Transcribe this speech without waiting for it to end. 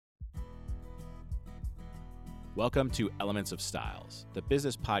Welcome to Elements of Styles, the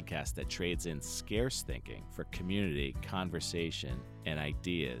business podcast that trades in scarce thinking for community, conversation, and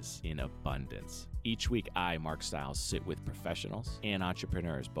ideas in abundance. Each week, I, Mark Styles, sit with professionals and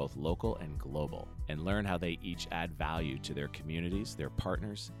entrepreneurs, both local and global, and learn how they each add value to their communities, their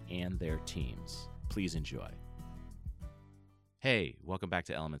partners, and their teams. Please enjoy. Hey, welcome back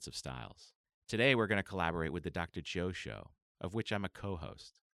to Elements of Styles. Today, we're going to collaborate with the Dr. Joe Show, of which I'm a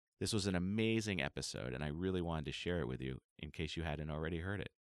co-host. This was an amazing episode, and I really wanted to share it with you in case you hadn't already heard it.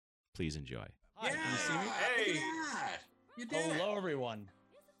 Please enjoy. Hi, can you see me? Hey, You did. hello everyone.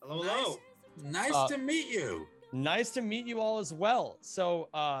 Hello. Nice to meet you. Nice to meet you all as well. So,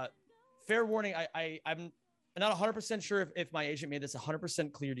 fair warning, I'm not 100% sure if my agent made this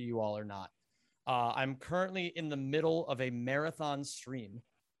 100% clear to you all or not. I'm currently in the middle of a marathon stream.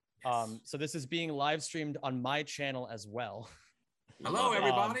 Yes. So this is being live streamed on my channel as well. Hello,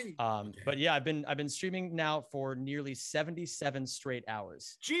 everybody. But yeah, I've been streaming now for nearly 77 straight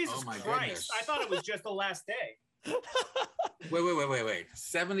hours. Jesus Oh my Christ. goodness. I thought it was just the last day. Wait.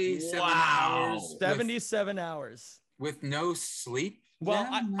 77 Wow. hours. 77 hours. With no sleep? Well,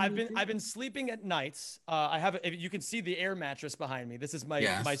 then? I've been sleeping at nights. I have you can see the air mattress behind me. This is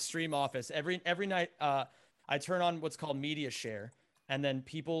my stream office. Every night I turn on what's called Media Share, and then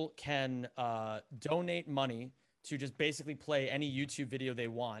people can donate money to just basically play any YouTube video they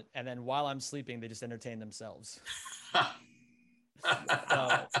want, and then while I'm sleeping, they just entertain themselves.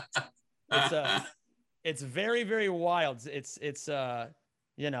 It's very, very wild. It's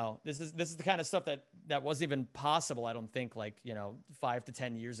you know, this is the kind of stuff that wasn't even possible, I don't think, like, 5 to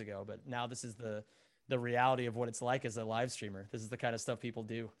 10 years ago. But now this is the reality of what it's like as a live streamer. This is the kind of stuff people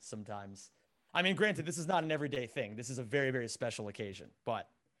do sometimes. I mean, granted, this is not an everyday thing. This is a very, very special occasion, but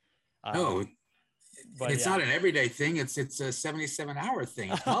it's not an everyday thing. It's a 77-hour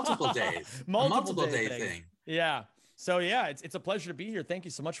thing. It's multiple days. multiple day thing. Yeah. So yeah, it's a pleasure to be here. Thank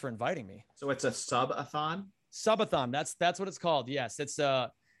you so much for inviting me. So it's a subathon? Subathon. That's what it's called. Yes. It's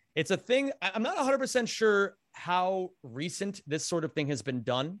a thing. I'm not 100% sure how recent this sort of thing has been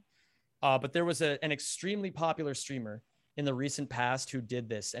done. But there was an extremely popular streamer in the recent past who did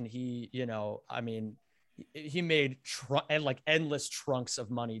this, and he made endless trunks of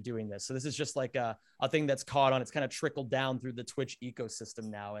money doing this. So this is just like a thing that's caught on. It's kind of trickled down through the Twitch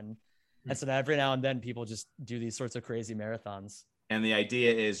ecosystem now. And so every now and then people just do these sorts of crazy marathons. And the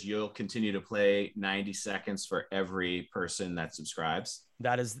idea is you'll continue to play 90 seconds for every person that subscribes.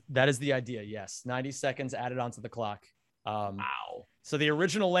 That is the idea. Yes. 90 seconds added onto the clock. Wow. So the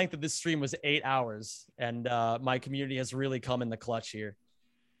original length of this stream was 8 hours, and my community has really come in the clutch here.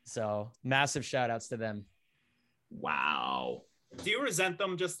 So massive shout outs to them. Wow. Do you resent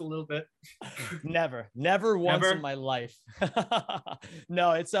them just a little bit? Never once in my life.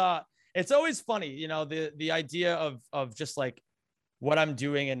 No, it's always funny, the idea of just like what I'm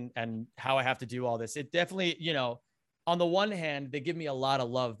doing and how I have to do all this. It definitely, on the one hand, they give me a lot of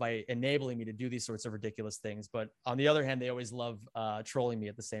love by enabling me to do these sorts of ridiculous things. But on the other hand, they always love trolling me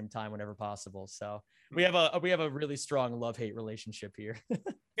at the same time whenever possible. So we have a really strong love-hate relationship here.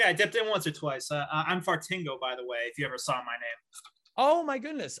 Yeah, I dipped in once or twice. I'm Fartingo, by the way, if you ever saw my name. Oh my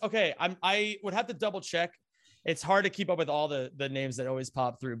goodness. Okay. I would have to double check. It's hard to keep up with all the names that always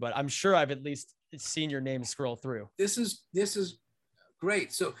pop through, but I'm sure I've at least seen your name scroll through. This is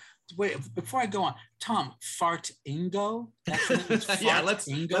great. So wait, before I go on, Tom, Fartingo? Yeah, let's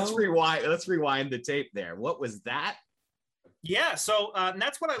rewind the tape there. What was that? Yeah, so and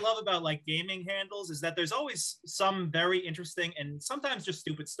that's what I love about like gaming handles, is that there's always some very interesting and sometimes just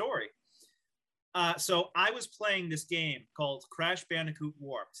stupid story. So I was playing this game called Crash Bandicoot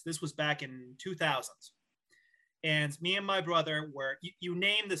Warped. This was back in 2000s. And me and my brother you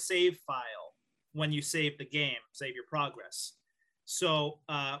name the save file when you save the game, save your progress. So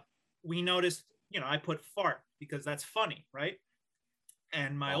we noticed, I put fart because that's funny, right?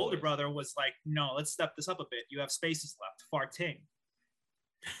 And my older brother was like, no, let's step this up a bit. You have spaces left. Farting.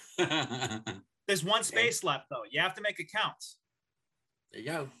 There's one space left, though. You have to make it count. There you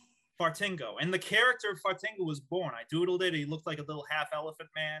go. Fartingo. And the character of Fartingo was born. I doodled it. He looked like a little half elephant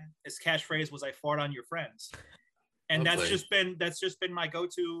man. His catchphrase was, I fart on your friends. And that's just been my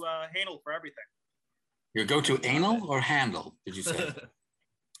go-to handle for everything. Your go-to anal or handle, did you say?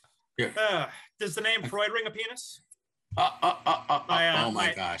 Does the name Freud ring a penis? Oh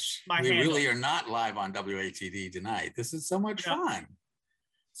my gosh. We handle. really are not live on WATD tonight. This is so much fun.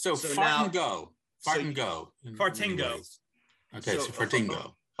 So fart and go. Fartingo. Okay, so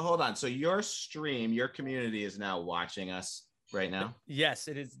Fartingo. Hold on. So your stream, your community is now watching us right now? Yes,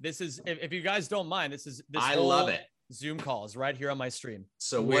 it is. This is, if you guys don't mind, I love it. Zoom calls right here on my stream.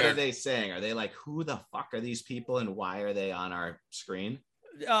 So what are they saying? Are they like, who the fuck are these people and why are they on our screen?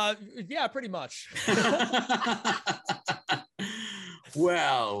 Yeah, pretty much.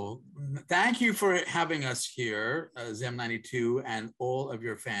 Well, thank you for having us here, Zem92 and all of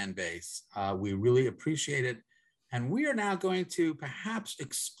your fan base. We really appreciate it. And we are now going to perhaps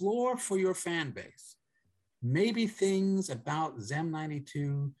explore for your fan base, maybe things about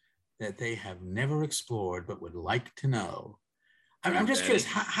Zem92 that they have never explored but would like to know. I'm just curious,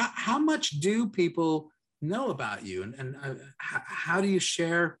 how much do people know about you, and how do you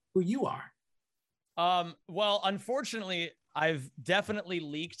share who you are? Well, unfortunately, I've definitely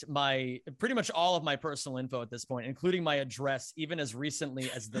leaked pretty much all of my personal info at this point, including my address, even as recently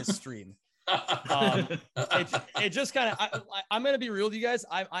as this stream. It just kind of, I'm going to be real with you guys.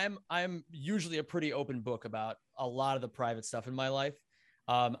 I'm usually a pretty open book about a lot of the private stuff in my life.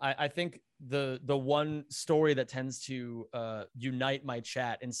 I think the one story that tends to unite my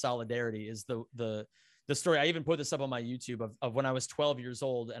chat in solidarity is the story. I even put this up on my YouTube of when I was 12 years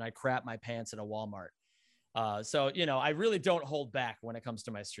old and I crapped my pants at a Walmart. So, I really don't hold back when it comes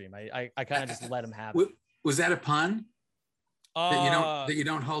to my stream. I kind of just let them have it. Was that a pun? That you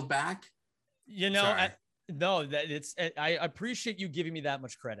don't hold back? No, I appreciate you giving me that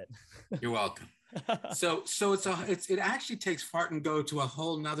much credit. You're welcome. So it actually takes fart and go to a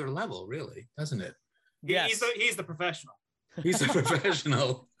whole nother level, really, doesn't it? Yes. He's the professional. He's a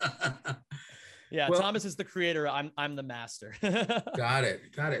professional. Yeah, well, Thomas is the creator. I'm the master. Got it.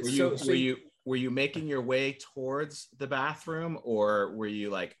 Were you making your way towards the bathroom, or were you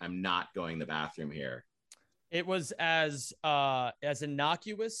like, I'm not going to the bathroom here? It was as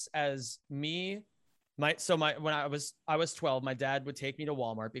innocuous as me. When I was 12, my dad would take me to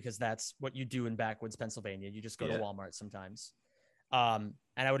Walmart because that's what you do in backwoods Pennsylvania. You just go to Walmart sometimes. And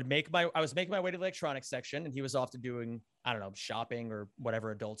I was making my way to the electronics section, and he was off to doing, I don't know, shopping or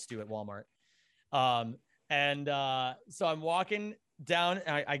whatever adults do at Walmart. So I'm walking down,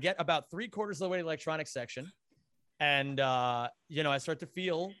 and I get about 3/4 of the way to the electronics section. And, I start to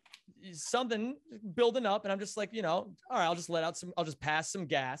feel something building up, and I'm just like, all right, I'll just pass some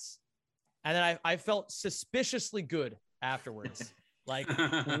gas. And then I felt suspiciously good afterwards, like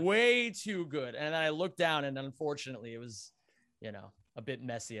way too good. And then I looked down, and unfortunately it was, a bit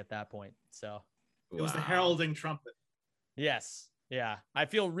messy at that point. So it was the heralding trumpet. Yes. Yeah. I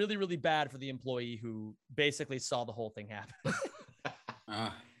feel really, really bad for the employee who basically saw the whole thing happen.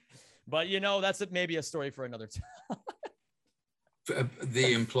 But that's maybe a story for another time.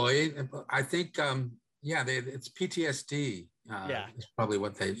 The employee, I think, it's PTSD. It's probably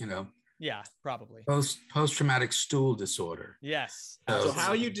what they, Yeah, probably. Post-traumatic stool disorder. Yes. So how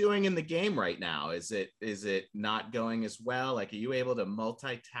are you doing in the game right now? Is it not going as well? Like, are you able to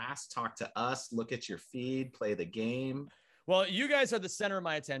multitask, talk to us, look at your feed, play the game? Well, you guys are the center of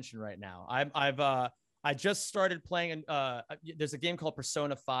my attention right now. I just started playing. There's a game called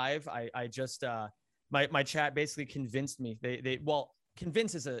Persona 5. I just my chat basically convinced me.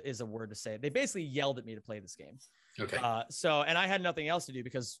 Convince is a word to say. They basically yelled at me to play this game. Okay. And I had nothing else to do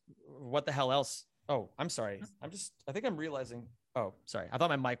because what the hell else? Oh, I'm sorry. I think I'm realizing. Oh, sorry. I thought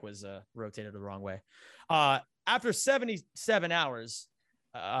my mic was rotated the wrong way. After 77 hours,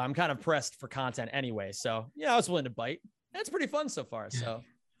 I'm kind of pressed for content anyway. So I was willing to bite. It's pretty fun so far. So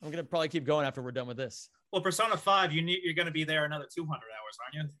I'm going to probably keep going after we're done with this. Well, Persona 5, you're going to be there another 200 hours,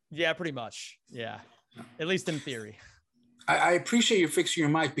 aren't you? Yeah, pretty much. Yeah. At least in theory. I appreciate you fixing your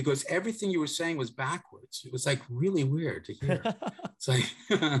mic because everything you were saying was backwards. It was like really weird to hear. It's like,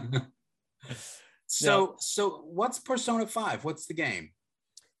 so what's Persona 5? What's the game?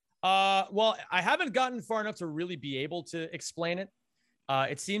 Well, I haven't gotten far enough to really be able to explain it.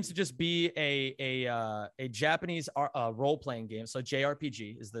 It seems to just be a Japanese role-playing game. So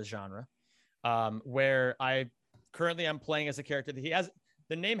JRPG is the genre, where I'm playing as a character that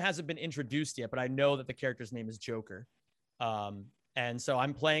the name hasn't been introduced yet, but I know that the character's name is Joker. And so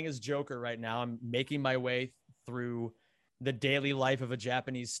I'm playing as Joker right now. I'm making my way through the daily life of a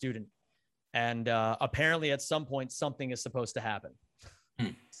Japanese student. And apparently at some point, something is supposed to happen.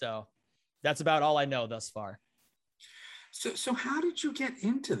 So that's about all I know thus far. So how did you get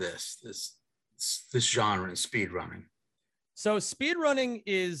into this genre in speedrunning? So speedrunning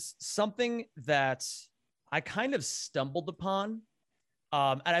is something that I kind of stumbled upon.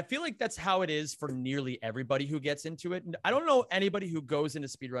 And I feel like that's how it is for nearly everybody who gets into it. I don't know anybody who goes into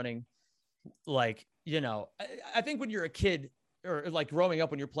speedrunning, like, I think when you're a kid or like growing up,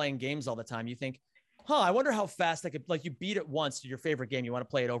 when you're playing games all the time, you think, I wonder how fast I could, like, you beat it once to your favorite game. You want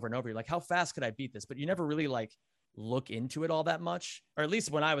to play it over and over. You're like, how fast could I beat this? But you never really like look into it all that much, or at least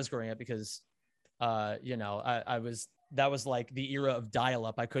when I was growing up, because You know, that was like the era of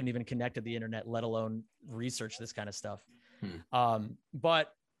dial-up. I couldn't even connect to the internet, let alone research this kind of stuff.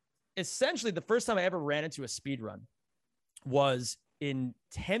 But essentially the first time I ever ran into a speed run was in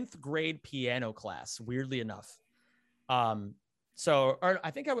 10th grade piano class, weirdly enough. So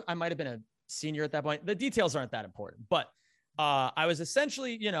I think I might've been a senior at that point. The details aren't that important, but I was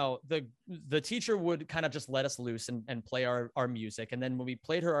essentially, you know, the teacher would kind of just let us loose and play our music. And then when we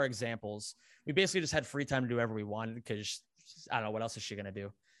played her our examples, we basically just had free time to do whatever we wanted because I don't know, what else is she going to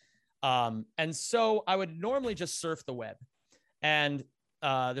do? And so I would normally just surf the web. And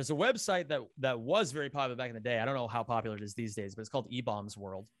there's a website that was very popular back in the day. I don't know how popular it is these days, but it's called eBaum's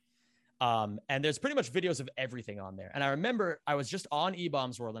World. And there's pretty much videos of everything on there. And I remember I was just on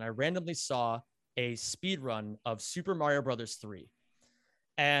eBaum's World and I randomly saw a speed run of Super Mario Brothers 3.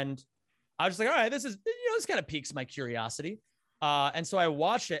 And I was just like, all right, this kind of piques my curiosity. And so I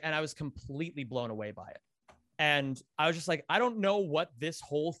watched it and I was completely blown away by it. And I was just like, I don't know what this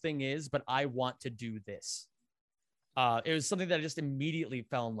whole thing is, but I want to do this. It was something that I just immediately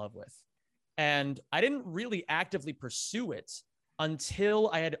fell in love with. And I didn't really actively pursue it until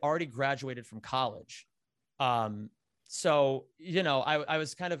I had already graduated from college. So, you know, I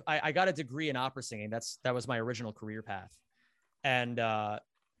was kind of, I got a degree in opera singing. That was my original career path. And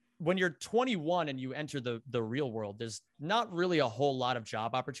when you're 21 and you enter the real world, there's not really a whole lot of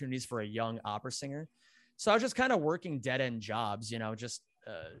job opportunities for a young opera singer. So I was just kind of working dead end jobs, you know, just,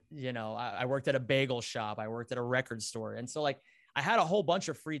 you know, I worked at a bagel shop. I worked at a record store. And so like, I had a whole bunch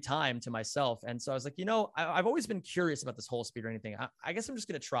of free time to myself. And so I was like, you know, I've always been curious about this whole speedrunning thing. I guess I'm just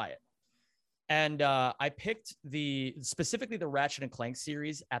going to try it. And I picked specifically the Ratchet and Clank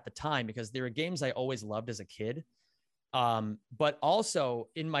series at the time because they were games I always loved as a kid. But also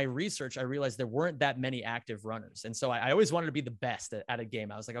in my research, I realized there weren't that many active runners. And so I always wanted to be the best at a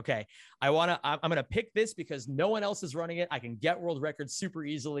game. I was like, okay, I'm going to pick this because no one else is running it. I can get world records super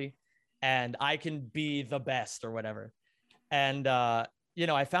easily and I can be the best or whatever. And, you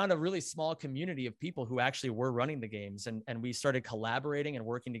know, I found a really small community of people who actually were running the games and we started collaborating and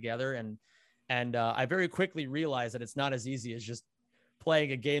working together. And I very quickly realized that it's not as easy as just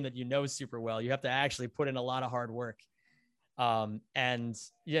playing a game that you know super well. You have to actually put in a lot of hard work. And,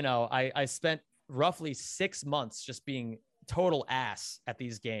 you know, I spent roughly 6 months just being total ass at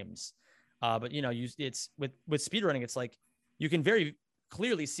these games. But, you know, it's with speedrunning, it's like you can very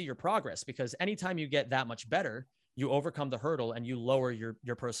clearly see your progress because anytime you get that much better, you overcome the hurdle and you lower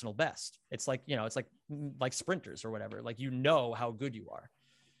your personal best. It's like, you know, it's like sprinters or whatever, like, you know how good you are.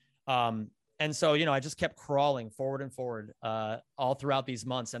 And so, you know, I just kept crawling forward and forward, all throughout these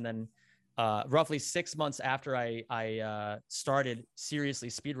months. And then, roughly 6 months after I started seriously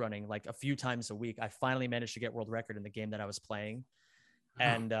speedrunning, like a few times a week, I finally managed to get world record in the game that I was playing.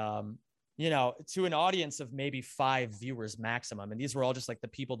 And, you know, to an audience of maybe 5 viewers maximum. And these were all just like the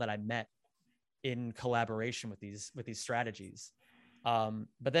people that I met in collaboration with these strategies.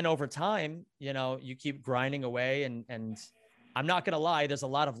 But then over time, you know, you keep grinding away and I'm not going to lie, there's a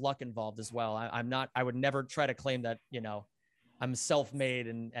lot of luck involved as well. I would never try to claim that, you know, I'm self-made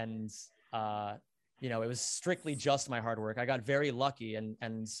and you know, it was strictly just my hard work. I got very lucky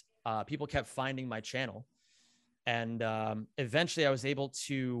and people kept finding my channel. And eventually I was able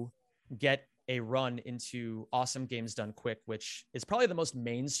to get a run into Awesome Games Done Quick, which is probably the most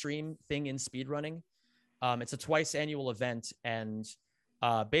mainstream thing in speedrunning. It's a twice annual event. And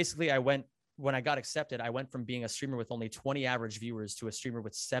basically when I got accepted, I went from being a streamer with only 20 average viewers to a streamer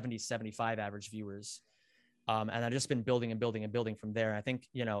with 70, 75 average viewers. And I've just been building and building and building from there. I think,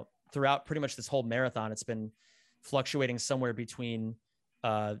 you know, throughout pretty much this whole marathon, it's been fluctuating somewhere between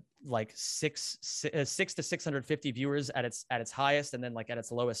like six to 650 viewers at its highest, and then like at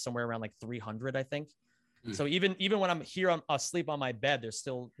its lowest, somewhere around like 300, I think. So even when I'm here asleep on my bed, there's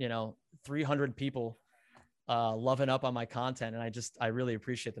still, you know, 300 people loving up on my content, and I really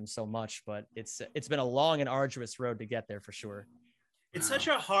appreciate them so much. But it's been a long and arduous road to get there for sure. It's such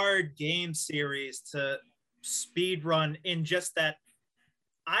a hard game series to speed run in just that.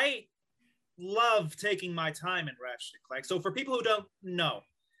 I love taking my time in Ratchet and Clank. So for people who don't know,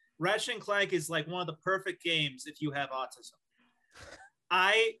 Ratchet and Clank is like one of the perfect games if you have autism.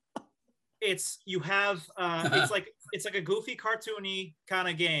 It's like a goofy, cartoony kind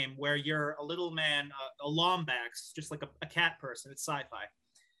of game where you're a little man, a Lombax, just like a cat person. It's sci-fi,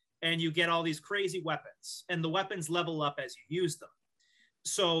 and you get all these crazy weapons, and the weapons level up as you use them.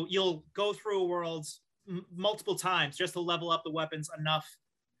 So you'll go through worlds multiple times just to level up the weapons enough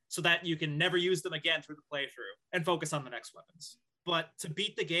so that you can never use them again through the playthrough and focus on the next weapons. But to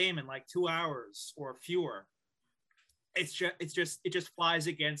beat the game in like 2 hours or fewer, it just flies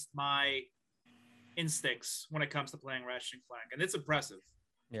against my instincts when it comes to playing Ratchet and Clank, and it's impressive.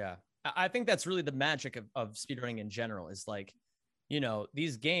 Yeah. I think that's really the magic of speedrunning in general is like,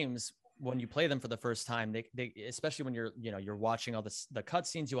 these games, when you play them for the first time, they especially when you're watching all the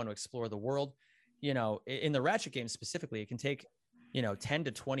cutscenes, you want to explore the world, in the Ratchet games specifically, it can take, 10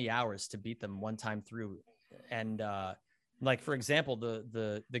 to 20 hours to beat them one time through. And like, for example,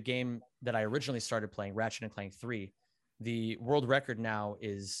 the game that I originally started playing, Ratchet and Clank 3, the world record now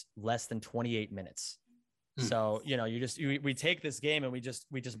is less than 28 minutes. So, we take this game and we just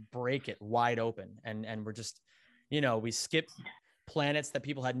break it wide open and we're just, we skip planets that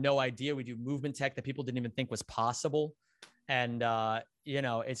people had no idea. We do movement tech that people didn't even think was possible. And,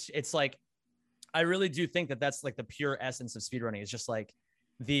 it's like, I really do think that that's like the pure essence of speedrunning is just like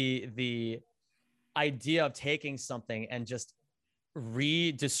the idea of taking something and just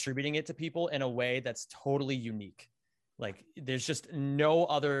redistributing it to people in a way that's totally unique. Like there's just no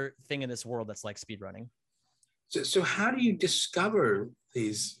other thing in this world that's like speedrunning. So how do you discover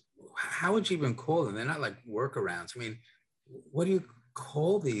these? How would you even call them? They're not like workarounds. I mean, what do you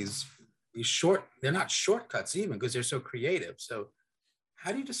call these short? They're not shortcuts even because they're so creative. So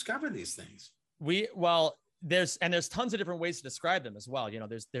how do you discover these things? There's tons of different ways to describe them as well.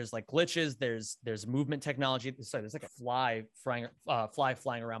 There's like glitches, there's movement technology. Sorry, there's like a fly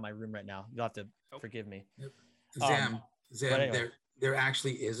flying around my room right now. You'll have to forgive me. Zam, anyway. there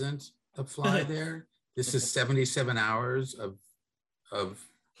actually isn't a fly there. This is 77 hours of oh,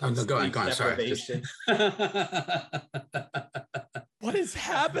 no, go on. Sorry. What is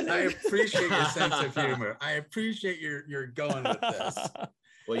happening? I appreciate your sense of humor. I appreciate you're going with this.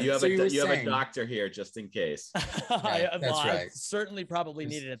 Well, you have a doctor here just in case. Right, that's right. I certainly probably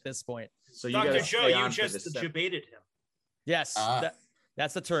need it at this point. So you Dr. Joe, you just just debated him. Yes,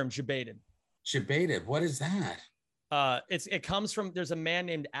 that's the term, jabated. Jabated. What is that? It comes from, there's a man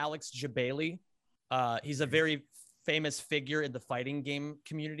named Alex Jabali. He's a very famous figure in the fighting game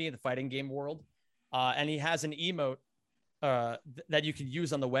community, the fighting game world. And he has an emote that you can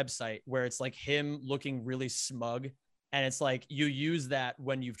use on the website where it's like him looking really smug. And it's like, you use that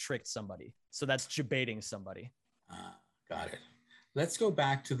when you've tricked somebody. So that's jabating somebody. Got it. Let's go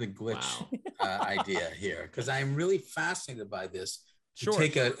back to the glitch idea here, because I'm really fascinated by this. Sure.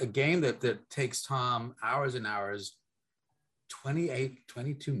 Take a game that takes Tom hours and hours, 28,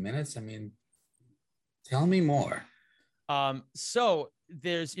 22 minutes. I mean, tell me more. So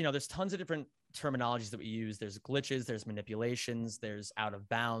there's tons of different terminologies that we use. There's glitches, there's manipulations, there's out of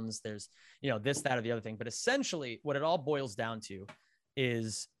bounds, there's, this, that, or the other thing. But essentially what it all boils down to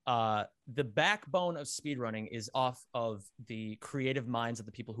is the backbone of speedrunning is off of the creative minds of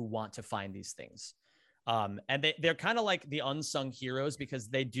the people who want to find these things. And they're kind of like the unsung heroes because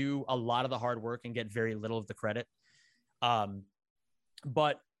they do a lot of the hard work and get very little of the credit.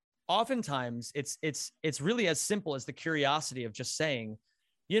 But oftentimes it's really as simple as the curiosity of just saying,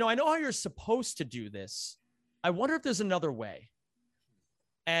 I know how you're supposed to do this. I wonder if there's another way.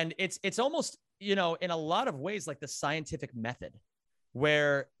 And it's almost, in a lot of ways, like the scientific method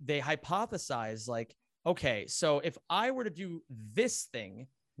where they hypothesize like, okay, so if I were to do this thing,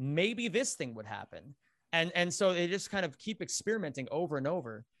 maybe this thing would happen. And so they just kind of keep experimenting over and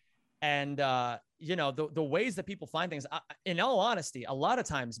over. And, the ways that people find things, in all honesty, a lot of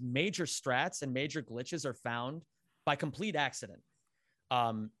times major strats and major glitches are found by complete accident.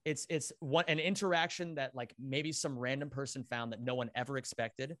 It's an interaction that like maybe some random person found that no one ever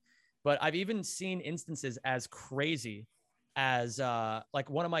expected. But I've even seen instances as crazy as like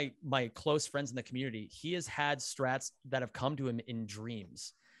one of my close friends in the community. He has had strats that have come to him in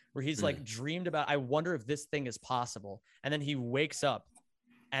dreams where he's like dreamed about, I wonder if this thing is possible. And then he wakes up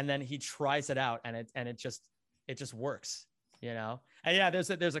and then he tries it out and it just works, And yeah,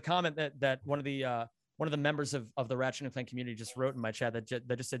 there's a comment that one of the members of the Ratchet and Clank community just wrote in my chat that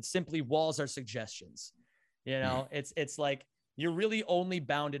just said, simply walls are suggestions. It's like, you're really only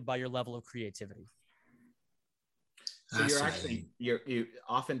bounded by your level of creativity. So you're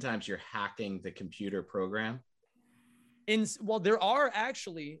oftentimes you're hacking the computer program. There are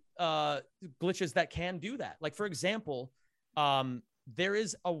actually glitches that can do that. Like, for example, there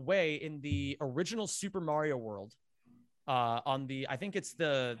is a way in the original Super Mario World on I think it's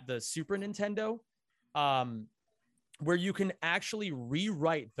the Super Nintendo, where you can actually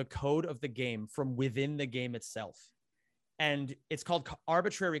rewrite the code of the game from within the game itself. And it's called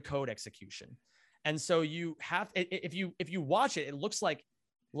arbitrary code execution. And so you have, if you watch it, it looks like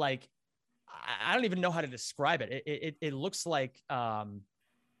I don't even know how to describe it. It looks like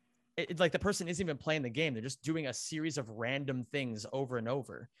like the person isn't even playing the game. They're just doing a series of random things over and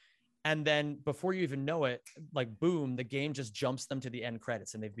over. And then before you even know it, like boom, the game just jumps them to the end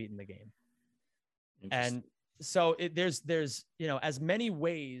credits and they've beaten the game. And so there's, as many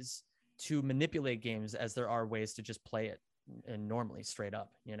ways to manipulate games as there are ways to just play it and normally straight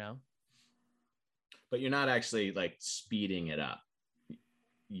up, But you're not actually like speeding it up.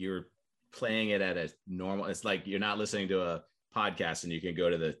 You're playing it at a normal, it's like you're not listening to a podcast and you can go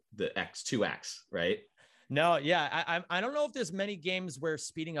to the X2X, right? No, yeah. I don't know if there's many games where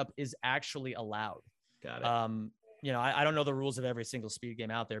speeding up is actually allowed. Got it. I don't know the rules of every single speed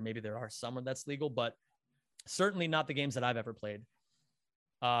game out there. Maybe there are some where that's legal, but certainly not the games that I've ever played.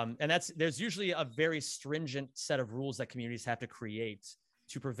 And there's usually a very stringent set of rules that communities have to create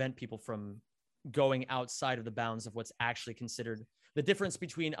to prevent people from going outside of the bounds of what's actually considered the difference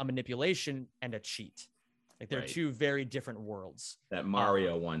between a manipulation and a cheat. Like they're two very different worlds. That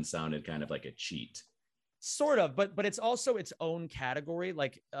Mario one sounded kind of like a cheat. Sort of, but it's also its own category.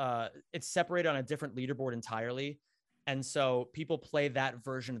 Like it's separated on a different leaderboard entirely. And so people play that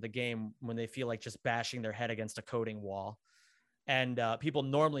version of the game when they feel like just bashing their head against a coding wall. And people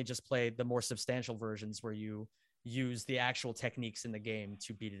normally just play the more substantial versions where you use the actual techniques in the game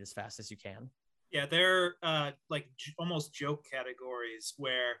to beat it as fast as you can. Yeah, they're like almost joke categories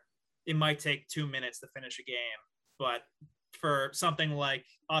where it might take 2 minutes to finish a game, but for something like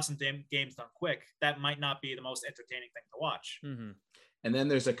Awesome Games Done Quick, that might not be the most entertaining thing to watch. Mm-hmm. And then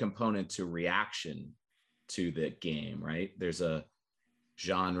there's a component to reaction to the game, right? There's a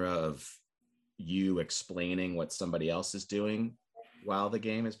genre of you explaining what somebody else is doing while the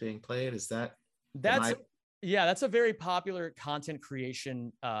game is being played. Is that? That's a very popular content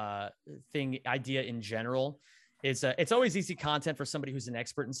creation idea in general. It's always easy content for somebody who's an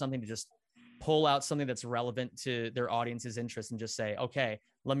expert in something to just pull out something that's relevant to their audience's interest and just say, okay,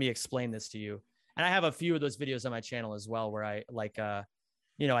 let me explain this to you. And I have a few of those videos on my channel as well, where I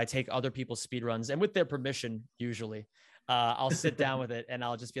I take other people's speed runs, and with their permission, usually, I'll sit down with it and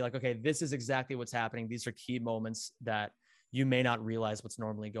I'll just be like, okay, this is exactly what's happening. These are key moments that you may not realize what's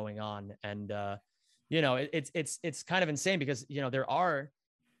normally going on. And, it's kind of insane because, there are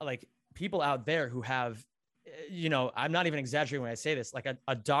like people out there who have, I'm not even exaggerating when I say this, like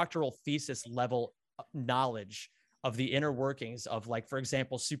a doctoral thesis level knowledge of the inner workings of, like, for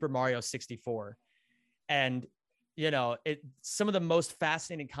example, Super Mario 64. And, some of the most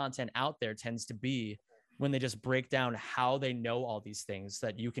fascinating content out there tends to be when they just break down how they know all these things,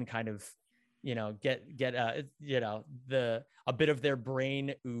 that you can kind of, get a bit of their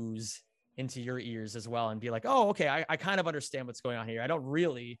brain ooze into your ears as well, and be like, oh, okay, I kind of understand what's going on here. I don't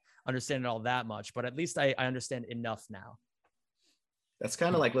really understand it all that much, but at least I understand enough now. That's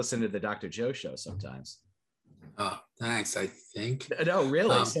kind of like listening to the Dr. Joe show sometimes. Oh, thanks. I think. No,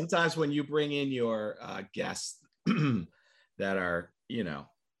 really. Sometimes when you bring in your guests that are,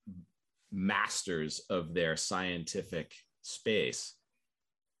 masters of their scientific space,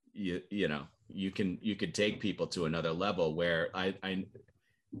 you could take people to another level where I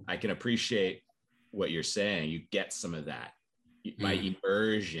can appreciate what you're saying. You get some of that by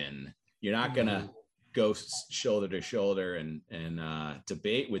immersion. You're not gonna go shoulder to shoulder and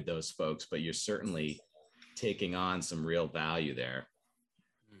debate with those folks, but you're certainly taking on some real value there.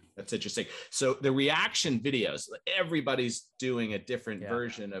 That's interesting. So the reaction videos, everybody's doing a different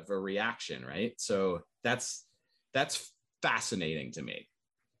version of a reaction, right? So that's fascinating to me,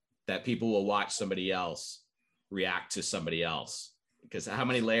 that people will watch somebody else react to somebody else, because how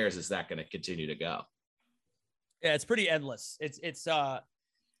many layers is that going to continue to go? Yeah, it's pretty endless. It's and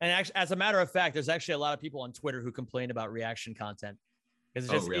actually, as a matter of fact, there's actually a lot of people on Twitter who complain about reaction content, because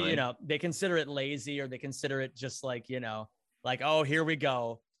it's just, really? They consider it lazy, or they consider it just like, like, oh, here we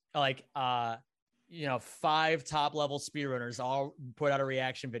go. Like, 5 top level speedrunners all put out a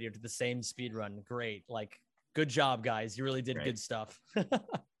reaction video to the same speed run. Great. Like, good job, guys. You really did good stuff.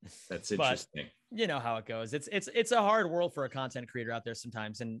 That's interesting. But you know how it goes. It's a hard world for a content creator out there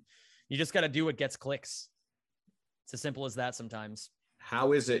sometimes. And you just got to do what gets clicks. It's as simple as that sometimes.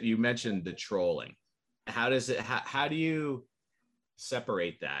 How is it? You mentioned the trolling. How do you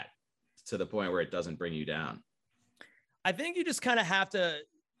separate that to the point where it doesn't bring you down? I think you just kind of have to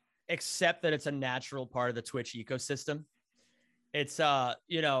accept that it's a natural part of the Twitch ecosystem. It's, as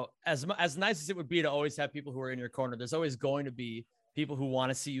nice as it would be to always have people who are in your corner, there's always going to be people who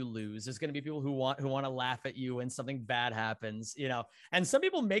want to see you lose. There's going to be people who want to laugh at you when something bad happens, and some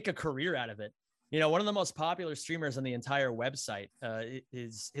people make a career out of it. One of the most popular streamers on the entire website,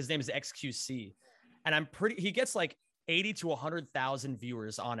 his name is XQC. And he gets like 80 to 100,000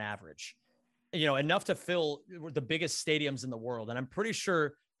 viewers on average, enough to fill the biggest stadiums in the world. And I'm pretty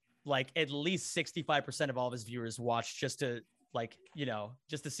sure like at least 65% of all of his viewers watch just to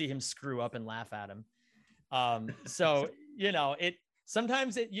see him screw up and laugh at him. So,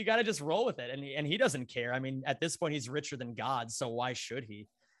 sometimes you got to just roll with it. And he doesn't care. I mean, at this point, he's richer than God. So why should he?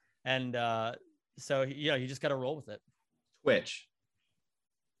 And so, you just got to roll with it.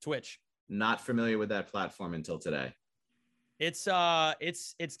 Twitch. Not familiar with that platform until today. It's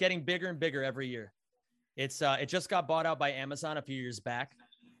getting bigger and bigger every year. It just got bought out by Amazon a few years back.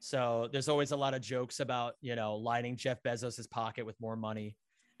 So there's always a lot of jokes about, lining Jeff Bezos's pocket with more money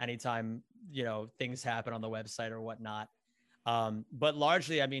anytime, things happen on the website or whatnot. But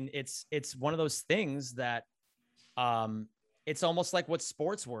largely, I mean, it's one of those things that it's almost like what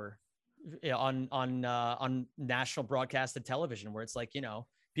sports were on national broadcasted television, where it's like,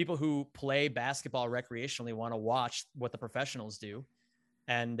 people who play basketball recreationally want to watch what the professionals do.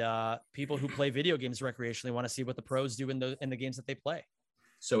 And people who play video games recreationally want to see what the pros do in the games that they play.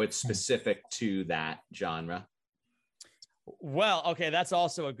 So it's specific to that genre. Well, okay, that's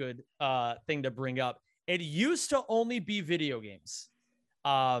also a good thing to bring up. It used to only be video games.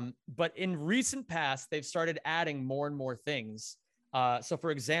 But in recent past, they've started adding more and more things. So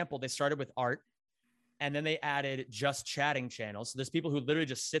for example, they started with art, and then they added just chatting channels. So there's people who literally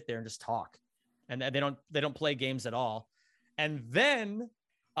just sit there and just talk, and they don't play games at all. And then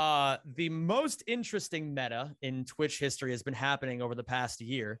the most interesting meta in Twitch history has been happening over the past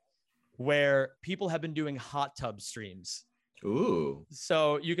year, where people have been doing hot tub streams. Ooh.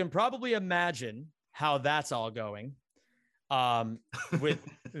 So you can probably imagine how that's all going, with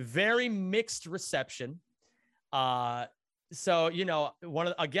very mixed reception. So, one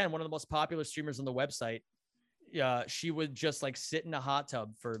of the most popular streamers on the website, she would just like sit in a hot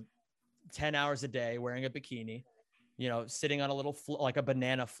tub for 10 hours a day wearing a bikini, sitting on a little like a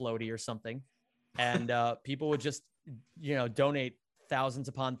banana floaty or something. And people would just, donate thousands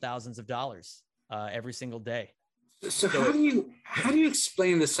upon thousands of dollars every single day. So how do you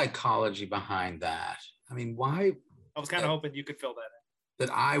explain the psychology behind that? I mean, why? I was kind of hoping you could fill that in.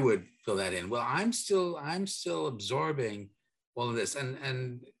 That I would fill that in. Well, I'm still absorbing all of this,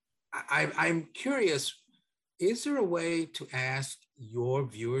 and I'm curious. Is there a way to ask your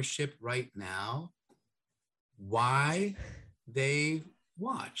viewership right now why they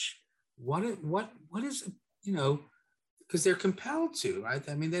watch? What is because they're compelled to, right?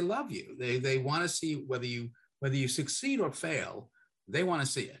 I mean, they love you. They want to see whether you succeed or fail. They want to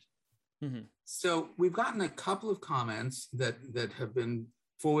see it. Mm-hmm. So we've gotten a couple of comments that have been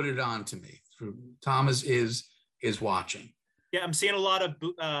forwarded on to me. Thomas is watching. Yeah, I'm seeing a lot of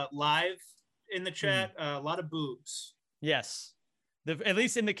live in the chat. A lot of boobs. Yes, at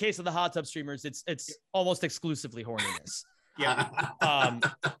least in the case of the hot tub streamers, it's almost exclusively horniness. Yeah.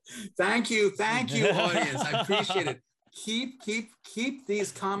 Thank you, audience. I appreciate it. Keep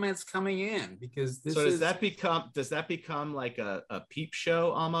these comments coming in, because does that become like a peep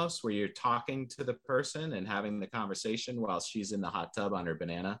show almost, where you're talking to the person and having the conversation while she's in the hot tub on her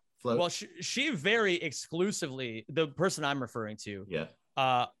banana float? Well, she very exclusively, the person I'm referring to,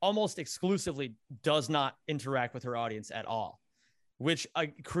 almost exclusively does not interact with her audience at all, which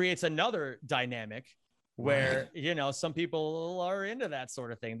creates another dynamic where, some people are into that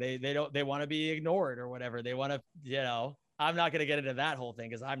sort of thing. They want to be ignored or whatever. They want to, I'm not going to get into that whole thing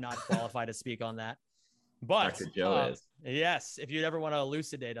because I'm not qualified to speak on that. But Dr. Joe is. Yes, if you'd ever want to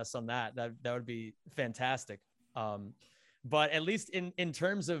elucidate us on that would be fantastic. But at least in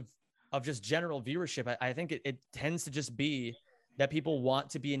terms of just general viewership, I think it tends to just be that people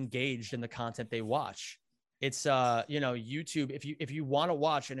want to be engaged in the content they watch. It's YouTube. If you want to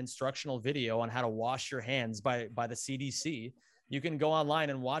watch an instructional video on how to wash your hands by the CDC, you can go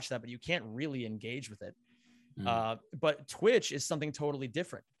online and watch that, but you can't really engage with it. But Twitch is something totally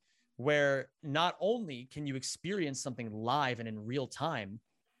different, where not only can you experience something live and in real time,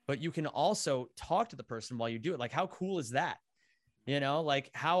 but you can also talk to the person while you do it. Like, how cool is that? Like,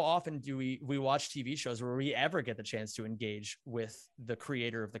 how often do we watch TV shows where we ever get the chance to engage with the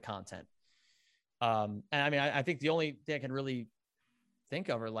creator of the content? And I mean, I think the only thing I can really think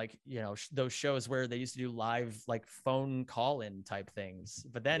of are like, those shows where they used to do live, like phone call-in type things,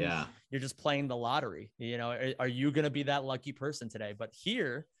 but then you're just playing the lottery. Are you going to be that lucky person today? But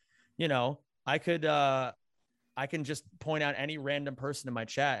here, I can just point out any random person in my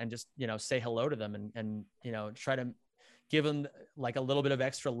chat and just, say hello to them and try to give them like a little bit of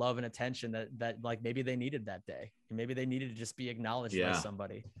extra love and attention that like maybe they needed that day, and maybe they needed to just be acknowledged by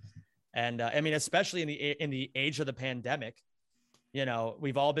somebody. And I mean, especially in the age of the pandemic,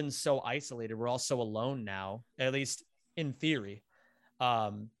 we've all been so isolated. We're all so alone now, at least in theory,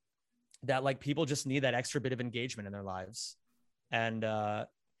 that like people just need that extra bit of engagement in their lives. And, I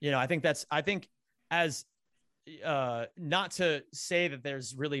think as not to say that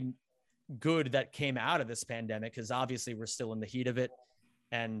there's really good that came out of this pandemic, because obviously we're still in the heat of it.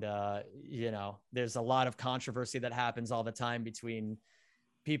 And, you know, there's a lot of controversy that happens all the time between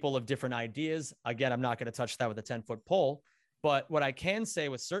people of different ideas. Again, I'm not going to touch that with a 10-foot pole, but what I can say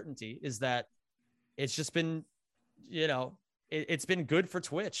with certainty is that it's just been, you know, it's been good for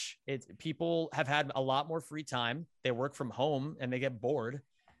Twitch. People have had a lot more free time. They work from home and they get bored.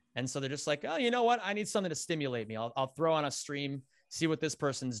 And so they're just like, oh, you know what? I need something to stimulate me. I'll throw on a stream, see what this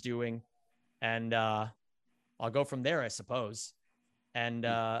person's doing. And I'll go from there, I suppose. And,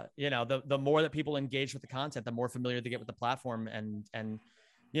 you know, the more that people engage with the content, the more familiar they get with the platform. And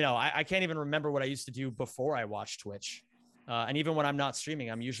you know, I can't even remember what I used to do before I watched Twitch. And even when I'm not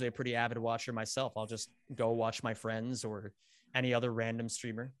streaming, I'm usually a pretty avid watcher myself. I'll just go watch my friends or any other random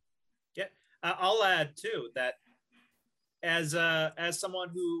streamer. Yeah, I'll add too that as someone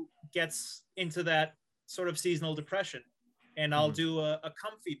who gets into that sort of seasonal depression, and I'll do a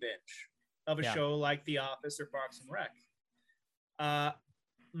comfy binge of a show like The Office or Parks and Rec.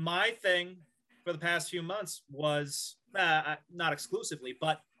 My thing for the past few months was not exclusively,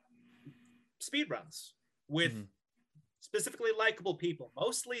 but speedruns with specifically likable people,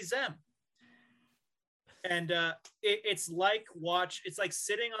 mostly Zem. And it's like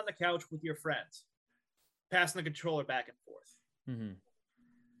sitting on the couch with your friends, passing the controller back and forth.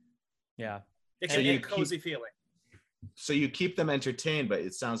 Yeah. It can be a cozy feeling. So you keep them entertained, but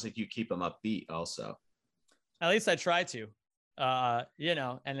it sounds like you keep them upbeat also. At least I try to, you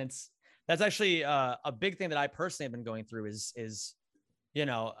know, and that's actually a big thing that I personally have been going through is, you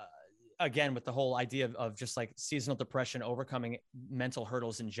know, again, with the whole idea of just like seasonal depression, overcoming mental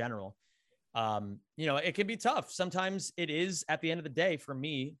hurdles in general. You know, it can be tough. Sometimes it is, at the end of the day, for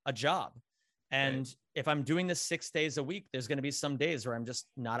me, a job. And if I'm doing this 6 days a week, there's going to be some days where I'm just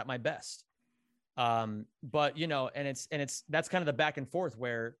not at my best. But, you know, and that's kind of the back and forth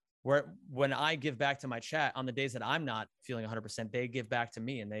where when I give back to my chat on the days that I'm not feeling 100%, they give back to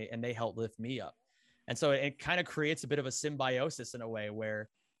me and they help lift me up. And so it kind of creates a bit of a symbiosis in a way where,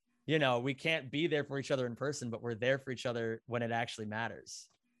 you know, we can't be there for each other in person, but we're there for each other when it actually matters.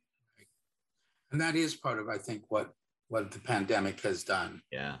 And that is part of, I think, what the pandemic has done.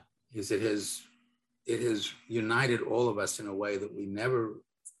 Yeah. Is it has united all of us in a way that we never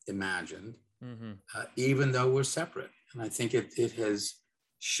imagined, even though we're separate. And I think it has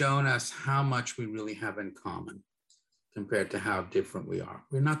shown us how much we really have in common compared to how different we are.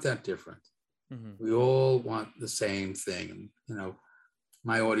 We're not that different. We all want the same thing. And, you know,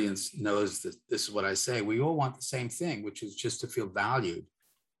 my audience knows that this is what I say. We all want the same thing, which is just to feel valued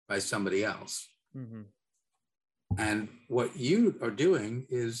by somebody else. And what you are doing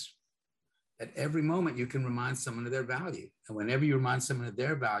is at every moment you can remind someone of their value. And whenever you remind someone of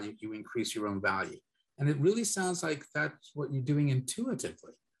their value, you increase your own value. And it really sounds like that's what you're doing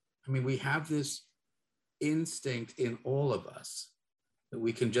intuitively. I mean, we have this instinct in all of us that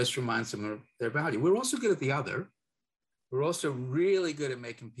we can just remind someone of their value. We're also good at the other. We're also really good at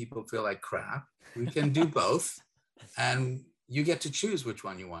making people feel like crap. We can do both. And you get to choose which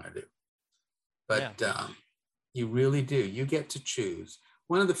one you want to do. But you really do. You get to choose.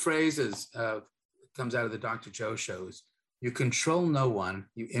 One of the phrases comes out of the Dr. Joe shows, you control no one,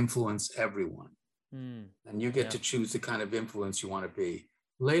 you influence everyone. And you get to choose the kind of influence you want to be.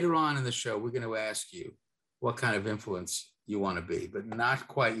 Later on in the show, we're going to ask you what kind of influence you want to be, but not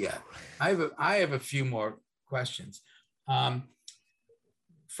quite yet. I have a few more questions.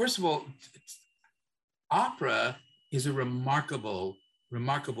 First of all, opera is a remarkable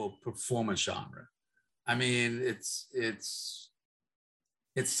performance genre. I mean, it's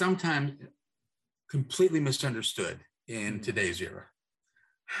sometimes completely misunderstood in today's era.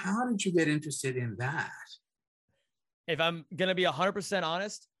 How did you get interested in that? If I'm going to be 100%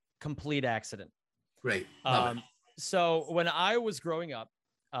 honest, complete accident. Great. Love it. So when I was growing up,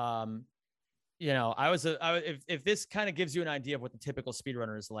 you know, if this kind of gives you an idea of what the typical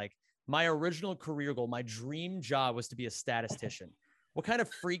speedrunner is like, my original career goal, my dream job was to be a statistician. What kind of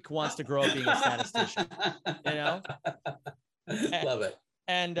freak wants to grow up being a statistician? You know? Love it.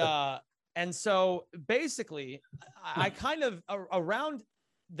 And so basically, I kind of, around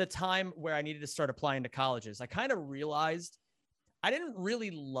the time where I needed to start applying to colleges, I kind of realized I didn't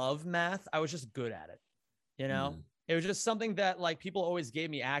really love math. I was just good at it. You know, it was just something that like people always gave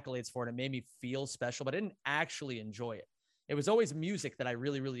me accolades for, and it made me feel special, but I didn't actually enjoy it. It was always music that I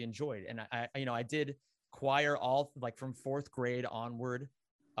really, really enjoyed. And I did choir all like from 4th grade onward.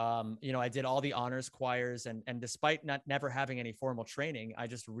 You know, I did all the honors choirs, and despite never having any formal training, I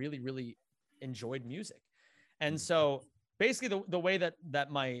just really, really enjoyed music. And so basically the way that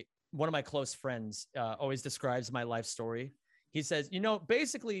one of my close friends always describes my life story, he says, you know,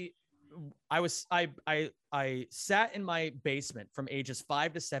 basically I sat in my basement from ages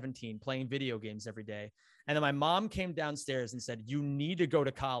 5 to 17 playing video games every day. And then my mom came downstairs and said, you need to go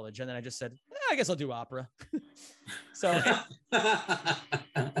to college. And then I just said, I guess I'll do opera. So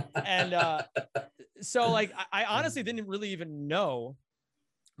like, I honestly didn't really even know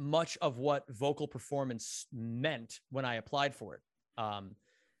much of what vocal performance meant when I applied for it.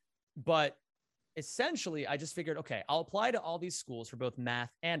 But essentially I just figured, okay, I'll apply to all these schools for both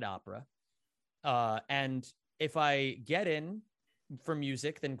math and opera. And if I get in for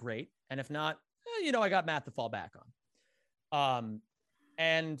music, then great. And if not, I got math to fall back on.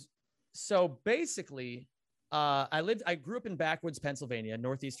 And so basically, I grew up in backwoods, Pennsylvania,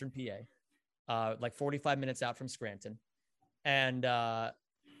 northeastern PA, like 45 minutes out from Scranton. And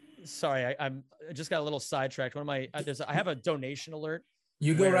sorry, I just got a little sidetracked. I have a donation alert.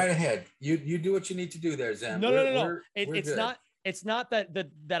 You go right ahead. You do what you need to do there, Zem. No. It's not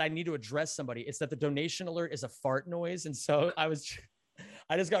that I need to address somebody. It's that the donation alert is a fart noise. And so I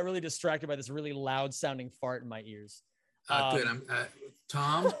just got really distracted by this really loud sounding fart in my ears. Good.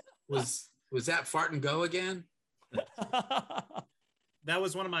 Tom, was that fart and go again? That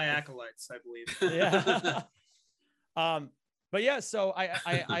was one of my acolytes, I believe. Yeah. But yeah, so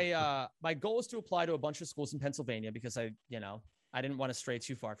I my goal is to apply to a bunch of schools in Pennsylvania because I didn't want to stray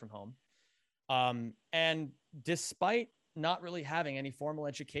too far from home. And despite not really having any formal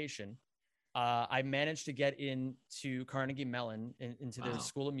education, I managed to get into Carnegie Mellon into their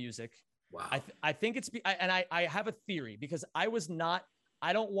School of Music. Wow. I think I have a theory because I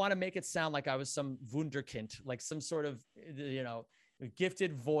don't want to make it sound like I was some wunderkind, like some sort of,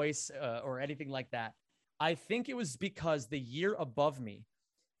 gifted voice or anything like that. I think it was because the year above me,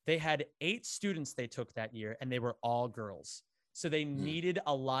 they had 8 students they took that year and they were all girls. So they needed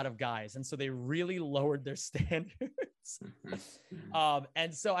a lot of guys. And so they really lowered their standards.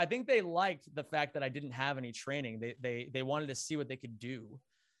 And so I think they liked the fact that I didn't have any training. They wanted to see what they could do.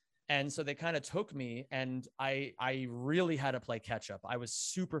 And so they kind of took me and I really had to play catch up. I was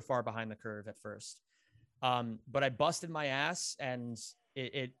super far behind the curve at first. But I busted my ass and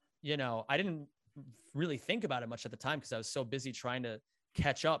I didn't really think about it much at the time because I was so busy trying to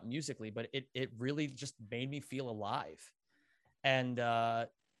catch up musically, but it really just made me feel alive. And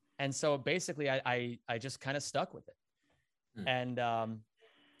so basically I just kind of stuck with it. And,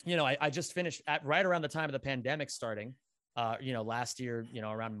 I just finished right around the time of the pandemic starting, last year,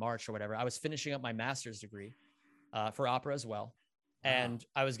 around March or whatever, I was finishing up my master's degree, for opera as well. And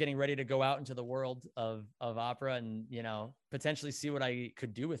I was getting ready to go out into the world of opera and, potentially see what I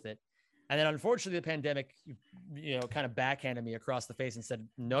could do with it. And then unfortunately the pandemic, kind of backhanded me across the face and said,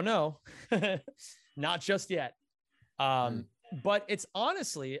 no, not just yet. But it's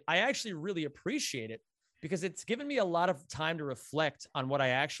honestly, I actually really appreciate it because it's given me a lot of time to reflect on what I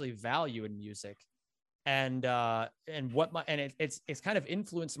actually value in music and it's kind of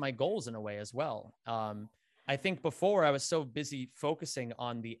influenced my goals in a way as well. I think before I was so busy focusing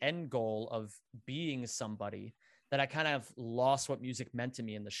on the end goal of being somebody that I kind of lost what music meant to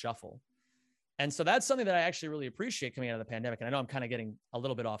me in the shuffle. And so that's something that I actually really appreciate coming out of the pandemic. And I know I'm kind of getting a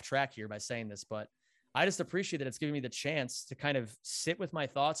little bit off track here by saying this, but I just appreciate that it's giving me the chance to kind of sit with my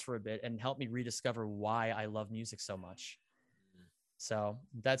thoughts for a bit and help me rediscover why I love music so much. So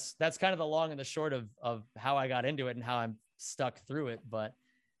that's kind of the long and the short of how I got into it and how I'm stuck through it. But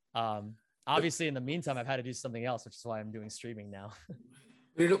obviously in the meantime, I've had to do something else, which is why I'm doing streaming now.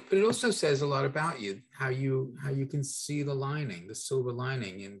 But it also says a lot about you, how you can see the lining, the silver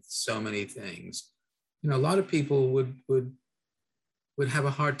lining in so many things. A lot of people would have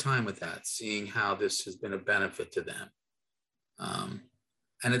a hard time with that, seeing how this has been a benefit to them.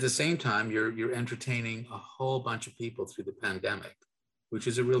 And at the same time, you're entertaining a whole bunch of people through the pandemic, which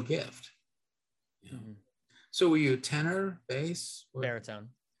is a real gift. So were you tenor, bass? Baritone.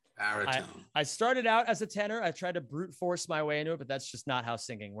 Baritone. I started out as a tenor. I tried to brute force my way into it, but that's just not how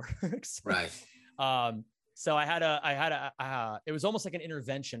singing works. Right. So it was almost like an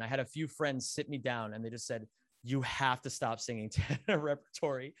intervention. I had a few friends sit me down and they just said, you have to stop singing tenor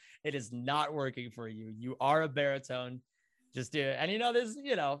repertory. It is not working for you. You are a baritone. Just do it. And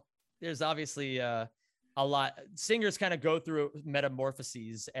there's obviously a lot. Singers kind of go through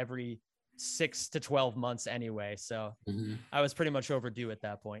metamorphoses every 6 to 12 months anyway. So I was pretty much overdue at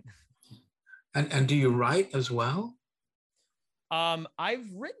that point. And do you write as well? I've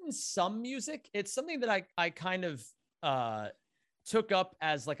written some music. It's something that I kind of took up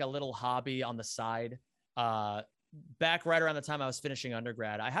as like a little hobby on the side. Back right around the time I was finishing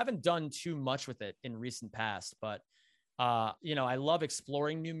undergrad. I haven't done too much with it in recent past, but I love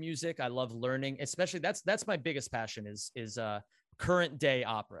exploring new music. I love learning, especially that's my biggest passion is current day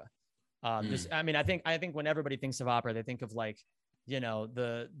opera. I mean, I think when everybody thinks of opera, they think of like, you know,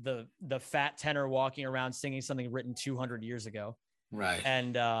 the fat tenor walking around singing something written 200 years ago. Right.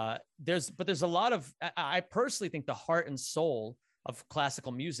 And there's a lot of, I personally think the heart and soul of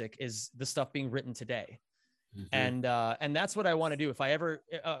classical music is the stuff being written today. And that's what I want to do. If I ever,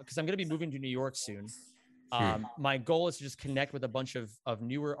 cause I'm going to be moving to New York soon. My goal is to just connect with a bunch of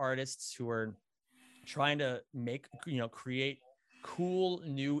newer artists who are trying to make, you know, create cool,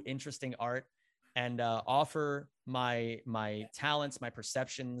 new, interesting art, and offer my talents, my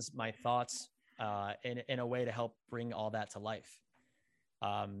perceptions, my thoughts in a way to help bring all that to life.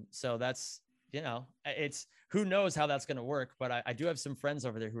 So that's, you know, it's, who knows how that's going to work, but I do have some friends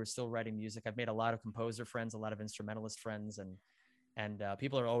over there who are still writing music. I've made a lot of composer friends, a lot of instrumentalist friends, and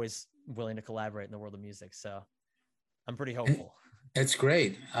people are always willing to collaborate in the world of music. So I'm pretty hopeful. It's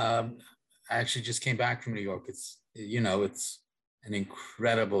great. I actually just came back from New York. It's, you know, it's an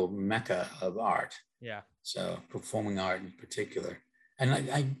incredible mecca of art. Yeah. So performing art in particular.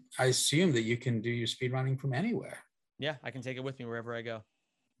 And I assume that you can do your speed running from anywhere. Yeah, I can take it with me wherever I go.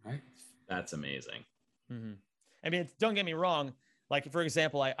 Right. That's amazing. I mean, don't get me wrong. Like, for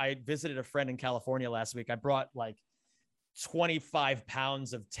example, I visited a friend in California last week. I brought like 25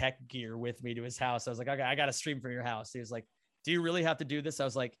 pounds of tech gear with me to his house. I was like, okay, I got to stream from your house. He was like, do you really have to do this? I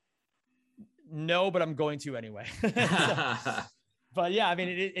was like, no, but I'm going to anyway. But yeah, I mean,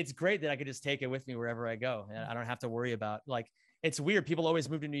 it's great that I could just take it with me wherever I go. And I don't have to worry about, like, it's weird. People always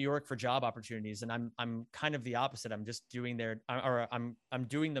move to New York for job opportunities. And I'm kind of the opposite. I'm just doing I'm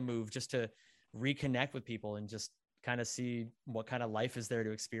doing the move just to reconnect with people and just kind of see what kind of life is there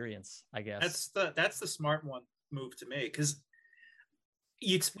to experience, I guess. That's the smart one move to me. Cause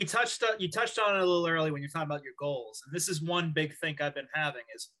you touched on it a little early when you're talking about your goals. And this is one big thing I've been having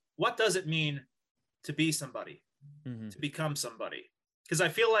is, what does it mean to be somebody, to become somebody? Because I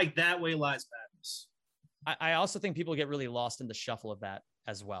feel like that way lies madness. I also think people get really lost in the shuffle of that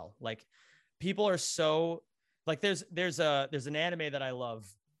as well. Like, people are so, like, there's an anime that I love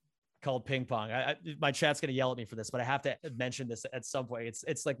called Ping Pong. My chat's gonna yell at me for this, but I have to mention this at some point.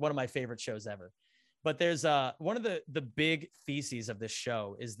 It's like one of my favorite shows ever. But there's one of the big theses of this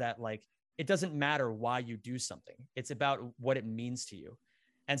show is that, like, it doesn't matter why you do something. It's about what it means to you.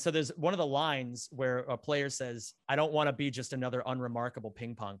 And so there's one of the lines where a player says, I don't want to be just another unremarkable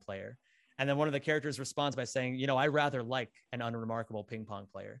ping pong player. And then one of the characters responds by saying, you know, I rather like an unremarkable ping pong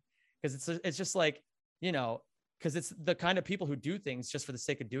player, because it's just like, you know, because it's the kind of people who do things just for the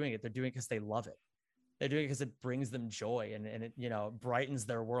sake of doing it. They're doing it because they love it. They're doing it because it brings them joy and it, you know, brightens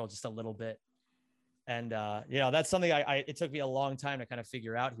their world just a little bit. And, you know, that's something it took me a long time to kind of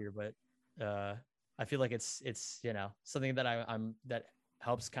figure out here, but I feel like it's, you know, something that that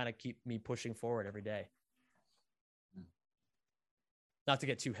helps kind of keep me pushing forward every day. Not to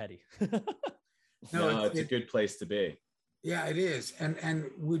get too heady. No, it's a good place to be. Yeah, it is. And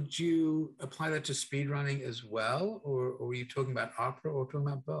would you apply that to speedrunning as well? Or were you talking about opera or talking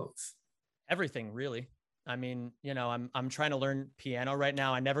about both? Everything, really. I mean, you know, I'm trying to learn piano right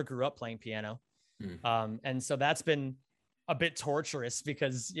now. I never grew up playing piano. And so that's been a bit torturous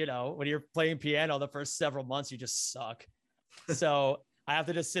because, you know, when you're playing piano, the first several months, you just suck. So I have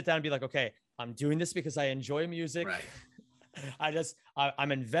to just sit down and be like, okay, I'm doing this because I enjoy music. Right.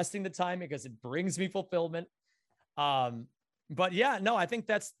 I'm investing the time because it brings me fulfillment. But yeah, no, I think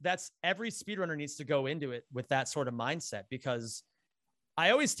that's every speedrunner needs to go into it with that sort of mindset, because I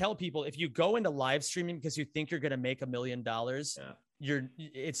always tell people, if you go into live streaming because you think you're going to make $1 million,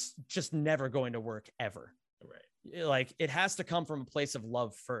 it's just never going to work ever. Right. Like, it has to come from a place of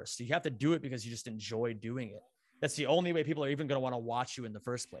love first. You have to do it because you just enjoy doing it. That's the only way people are even going to want to watch you in the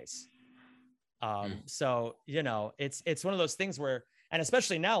first place. So, you know, it's one of those things where, and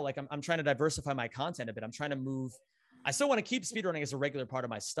especially now, like I'm trying to diversify my content a bit. I'm trying to move. I still want to keep speedrunning as a regular part of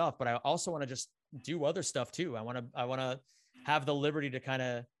my stuff, but I also want to just do other stuff too. I want to have the liberty to kind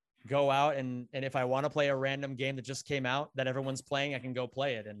of go out and if I want to play a random game that just came out that everyone's playing, I can go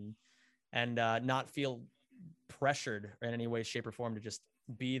play it and not feel pressured in any way, shape, or form to just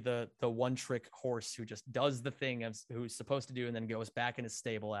be the one trick horse who just does the thing who's supposed to do and then goes back in his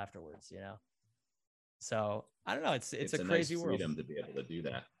stable afterwards, you know? So I don't know. It's a crazy nice world. Freedom to be able to do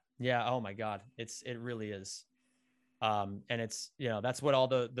that. Yeah. Oh my God. It really is. And it's, you know, that's what all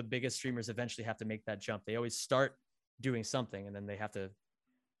the biggest streamers eventually have to make that jump. They always start doing something and then they have to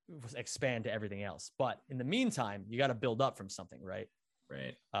expand to everything else. But in the meantime, you got to build up from something, right?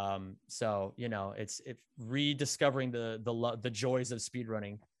 Right. So, you know, it's rediscovering the joys of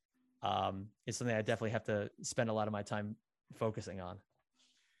speedrunning is something I definitely have to spend a lot of my time focusing on.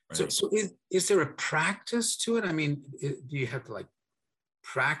 Right. So is there a practice to it? I mean, do you have to like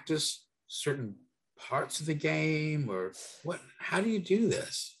practice certain parts of the game, or what? How do you do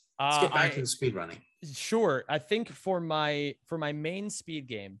this? Let's get back to the speed running. Sure. I think for my main speed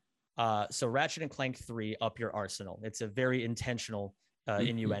game, so Ratchet and Clank 3, Up Your Arsenal. It's a very intentional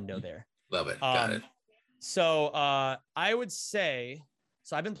innuendo there. Love it. Got it. So I would say,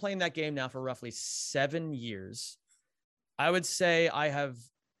 so I've been playing that game now for roughly 7 years. I would say I have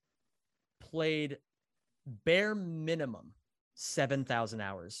played bare minimum 7,000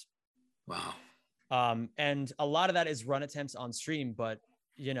 hours. Wow. And a lot of that is run attempts on stream, but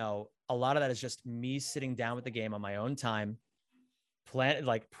you know, a lot of that is just me sitting down with the game on my own time,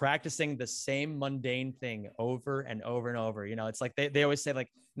 practicing the same mundane thing over and over and over. You know, it's like they always say,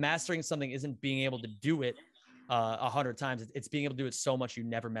 like, mastering something isn't being able to do it 100 times. It's being able to do it so much you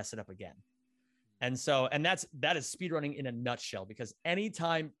never mess it up again. And so, and that is speedrunning in a nutshell, because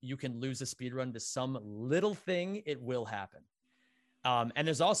anytime you can lose a speedrun to some little thing, it will happen. And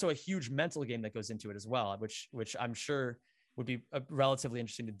there's also a huge mental game that goes into it as well, which I'm sure would be relatively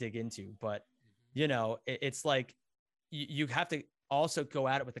interesting to dig into. But, you know, it's like you have to also go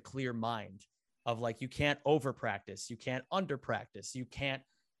at it with a clear mind of, like, you can't over practice, you can't under practice, you can't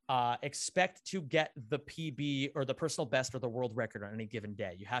expect to get the PB or the personal best or the world record on any given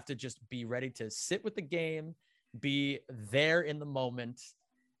day. You have to just be ready to sit with the game, be there in the moment.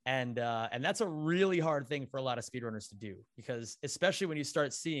 And that's a really hard thing for a lot of speedrunners to do, because especially when you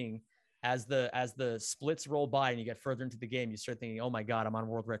start seeing as the splits roll by and you get further into the game, you start thinking, oh my God, I'm on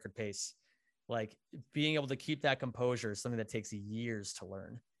world record pace. Like, being able to keep that composure is something that takes years to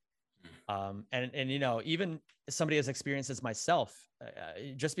learn. And you know, even somebody as experienced as myself,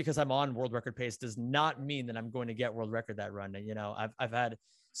 just because I'm on world record pace does not mean that I'm going to get world record that run. And, you know, I've had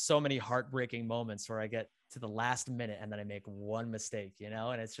so many heartbreaking moments where I get to the last minute and then I make one mistake, you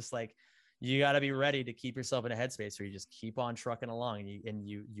know, and it's just like, you got to be ready to keep yourself in a headspace where you just keep on trucking along, and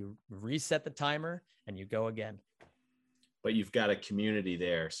you reset the timer and you go again. But you've got a community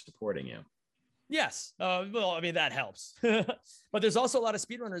there supporting you. Yes. Well, I mean, that helps. But there's also a lot of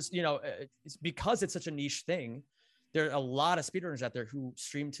speedrunners, you know, because it's such a niche thing. There are a lot of speedrunners out there who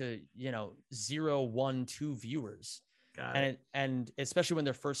stream to, you know, 0, 1, 2 viewers. And especially when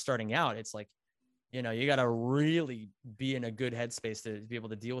they're first starting out, it's like, you know, you got to really be in a good headspace to be able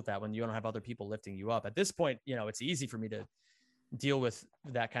to deal with that when you don't have other people lifting you up. At this point, you know, it's easy for me to deal with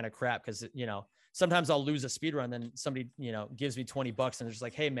that kind of crap, because, you know, sometimes I'll lose a speed run, then somebody, you know, gives me $20 and they're just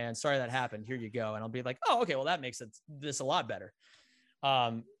like, hey man, sorry that happened, here you go. And I'll be like, oh, okay, well that makes this a lot better.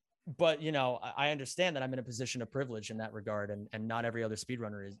 But, you know, I understand that I'm in a position of privilege in that regard, and not every other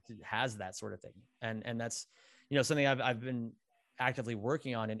speedrunner has that sort of thing. And that's, you know, something I've been actively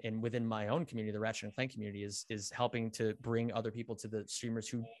working on, and within my own community, the Ratchet and Clank community, is helping to bring other people to the streamers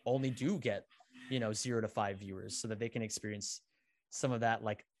who only do get, you know, 0 to 5 viewers, so that they can experience some of that,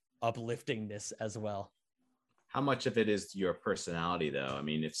 like, upliftingness as well. How much of it is your personality, though? I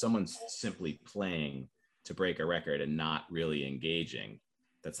mean, if someone's simply playing to break a record and not really engaging,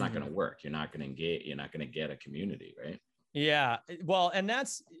 that's not going to work. You're not going to engage. You're not going to get a community, right? Yeah. Well, and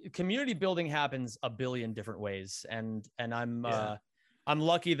that's, community building happens a billion different ways. And I'm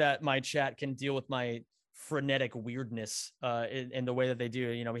lucky that my chat can deal with my frenetic weirdness in the way that they do.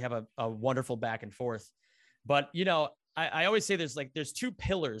 You know, we have a wonderful back and forth. But, you know, I always say there's 2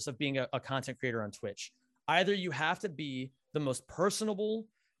 pillars of being a content creator on Twitch. Either you have to be the most personable,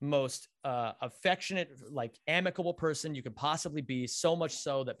 most affectionate, like, amicable person you could possibly be, so much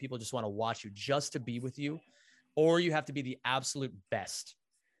so that people just want to watch you just to be with you, or you have to be the absolute best.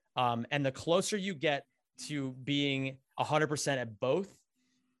 And the closer you get to being 100% at both,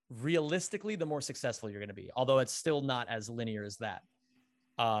 realistically, the more successful you're going to be, although it's still not as linear as that.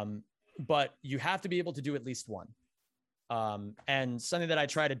 But you have to be able to do at least one. And something that I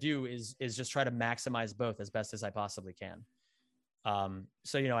try to do is just try to maximize both as best as I possibly can.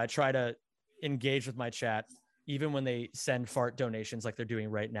 So, you know, I try to engage with my chat, even when they send fart donations like they're doing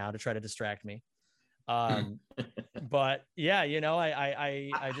right now to try to distract me. But yeah, you know,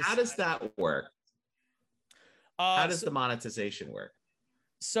 I just, how does that work? How does the monetization work?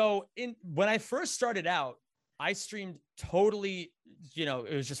 So when I first started out, I streamed totally, you know,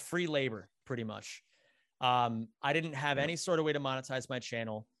 it was just free labor pretty much. I didn't have any sort of way to monetize my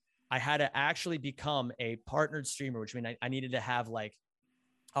channel. I had to actually become a partnered streamer, which means I needed to have like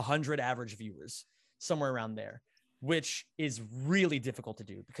 100 average viewers, somewhere around there, which is really difficult to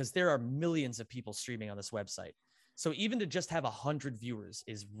do because there are millions of people streaming on this website. So even to just have 100 viewers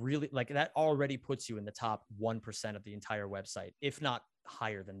is really, like, that already puts you in the top 1% of the entire website, if not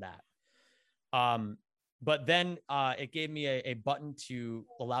higher than that. But then it gave me a button to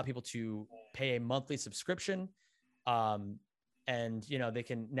allow people to pay a monthly subscription. And, you know,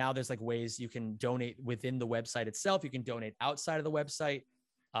 there's like ways you can donate within the website itself. You can donate outside of the website.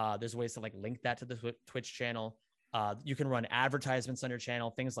 There's ways to like link that to the Twitch channel. You can run advertisements on your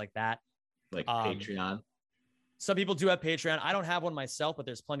channel, things like that. Like Patreon. Some people do have Patreon. I don't have one myself, but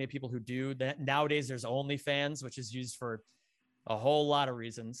there's plenty of people who do. That nowadays there's OnlyFans, which is used for a whole lot of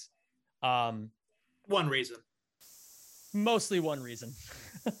reasons. One reason. Mostly one reason.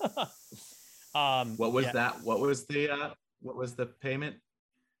 What was that? What was the payment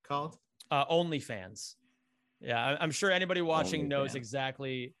called? OnlyFans. Yeah, I'm sure anybody watching knows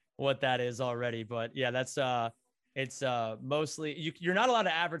exactly what that is already. But yeah, that's it's mostly you're not allowed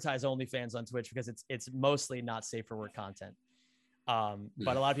to advertise OnlyFans on Twitch because it's mostly not safe for work content.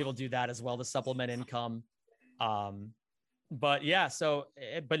 But a lot of people do that as well to supplement income. But yeah,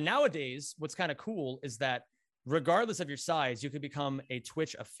 but nowadays, what's kind of cool is that regardless of your size, you could become a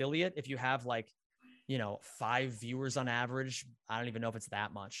Twitch affiliate if you have like, 5 viewers on average. I don't even know if it's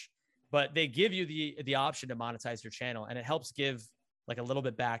that much, but they give you the option to monetize your channel, and it helps give like a little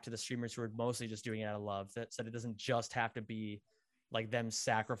bit back to the streamers who are mostly just doing it out of love. So it doesn't just have to be like them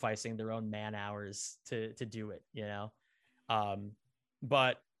sacrificing their own man hours to do it,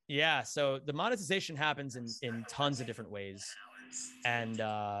 But yeah, so the monetization happens in tons of different ways. And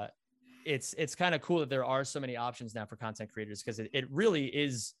it's kind of cool that there are so many options now for content creators, because it really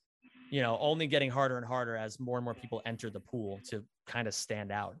is, only getting harder and harder as more and more people enter the pool to kind of stand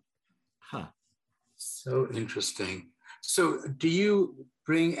out. Huh. So interesting. So do you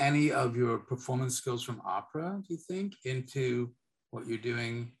bring any of your performance skills from opera, do you think, into what you're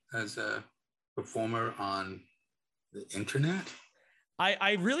doing as a performer on the internet?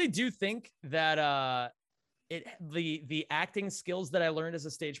 I really do think that the acting skills that I learned as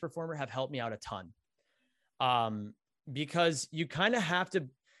a stage performer have helped me out a ton. Because you kind of have to,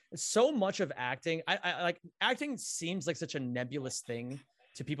 so much of acting, I like acting seems like such a nebulous thing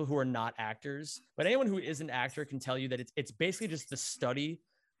to people who are not actors, but anyone who is an actor can tell you that it's basically just the study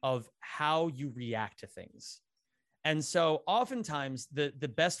of how you react to things. And so oftentimes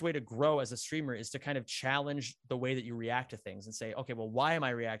the best way to grow as a streamer is to kind of challenge the way that you react to things and say, okay, well, why am I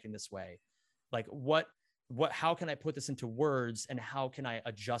reacting this way? Like how can I put this into words, and how can I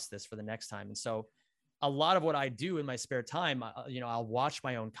adjust this for the next time? And so a lot of what I do in my spare time, I'll watch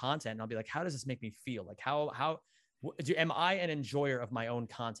my own content and I'll be like, how does this make me feel? Like am I an enjoyer of my own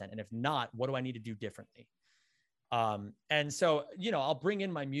content? And if not, what do I need to do differently? And so, I'll bring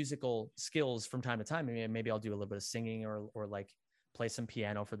in my musical skills from time to time. Maybe I'll do a little bit of singing or like play some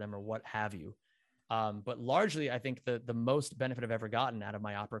piano for them or what have you. But largely, I think the most benefit I've ever gotten out of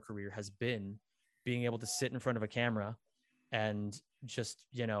my opera career has been being able to sit in front of a camera and just,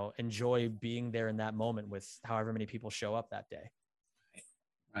 enjoy being there in that moment with however many people show up that day.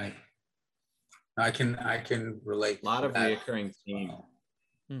 Right. I can relate. A lot of reoccurring themes.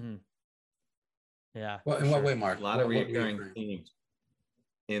 Mm-hmm. Yeah. Well, in what way, Mark? A lot of reoccurring themes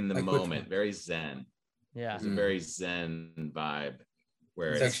in the moment. Very zen. Yeah. It's a very zen vibe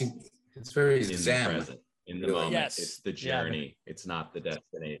where it's very zen. The present, in the moment. Yes. It's the journey. Yeah. It's not the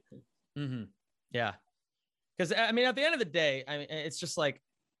destination. Mm-hmm. Yeah. Because at the end of the day, it's just like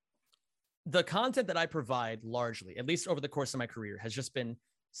the content that I provide largely, at least over the course of my career, has just been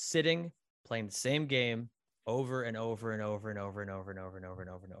sitting, playing the same game over and over and over and over and over and over and over and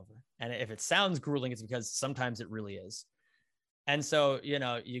over and over. And if it sounds grueling, it's because sometimes it really is. And so,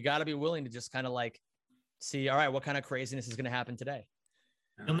 you got to be willing to just kind of like see, all right, what kind of craziness is going to happen today?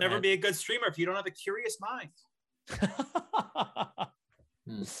 You'll never be a good streamer if you don't have a curious mind.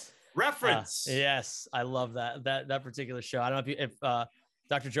 Reference. Yes, I love that particular show. I don't know if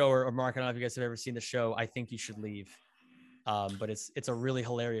Dr. Joe or Mark, I don't know if you guys have ever seen the show I Think You Should Leave. But it's a really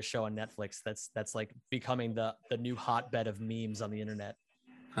hilarious show on Netflix that's like becoming the new hotbed of memes on the internet.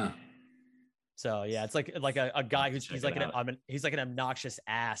 Huh. So yeah, it's like a guy he's like an obnoxious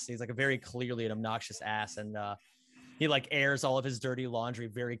ass. He's like a very clearly an obnoxious ass, and he like airs all of his dirty laundry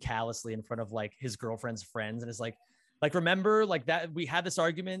very callously in front of like his girlfriend's friends, and is like remember like that we had this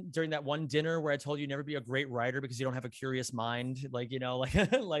argument during that one dinner where I told you never be a great writer because you don't have a curious mind, like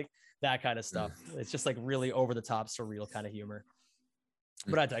like that kind of stuff. It's just like really over the top surreal kind of humor.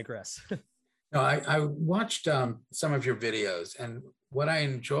 But I digress. No, I watched some of your videos, and what I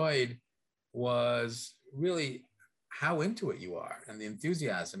enjoyed was really how into it you are and the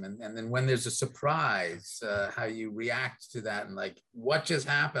enthusiasm, and then when there's a surprise, how you react to that, and like what just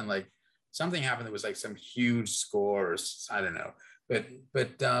happened, like something happened that was like some huge score, or I don't know, but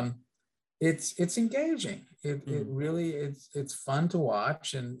it's engaging. It really it's fun to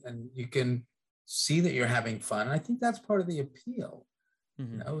watch, and you can see that you're having fun. And I think that's part of the appeal.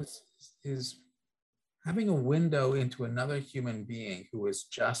 Is having a window into another human being who is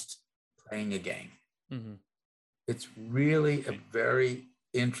just playing a game. Mm-hmm. It's really a very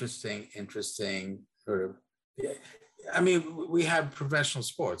interesting sort of, I mean, we have professional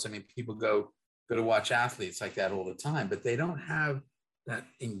sports. I mean, people go to watch athletes like that all the time, but they don't have that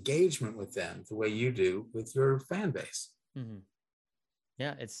engagement with them the way you do with your fan base. Mm-hmm.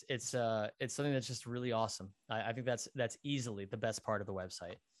 Yeah, it's something that's just really awesome. I think that's easily the best part of the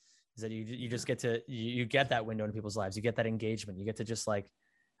website, is that you just get to, you get that window into people's lives. You get that engagement. You get to just like,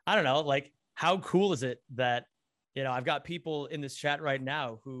 I don't know, like how cool is it that, you know, I've got people in this chat right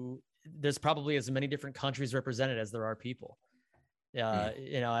now who there's probably as many different countries represented as there are people. You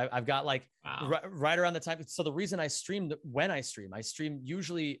know, I've got like right around the time. So the reason I stream, when I stream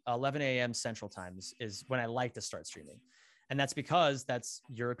usually 11 a.m. Central Times is when I like to start streaming. And that's because that's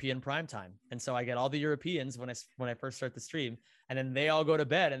European prime time. And so I get all the Europeans when I first start the stream, and then they all go to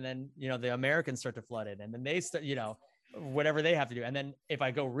bed, and then, you know, the Americans start to flood in, and then they start, you know, whatever they have to do. And then if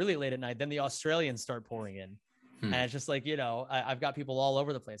I go really late at night, then the Australians start pouring in. And it's just like, you know, I've got people all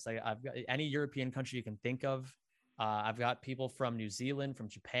over the place. Like I've got any European country you can think of. I've got people from New Zealand, from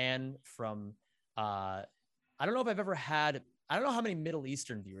Japan, from, I don't know if I've ever had, I don't know how many Middle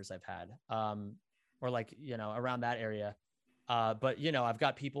Eastern viewers I've had, or like, you know, around that area. But, you know, I've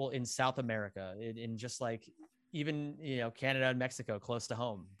got people in South America, in just like, even, you know, Canada and Mexico close to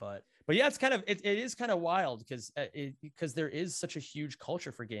home. But yeah, it's kind of, it is kind of wild because there is such a huge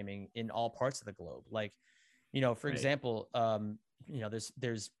culture for gaming in all parts of the globe. Like, you know, for example, you know,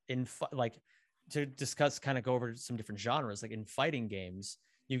 there's like, to discuss, kind of go over some different genres, like in fighting games,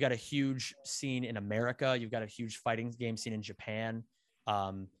 you've got a huge scene in America. You've got a huge fighting game scene in Japan.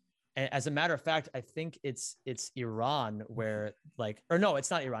 As a matter of fact, I think it's Iran where, like, or no, it's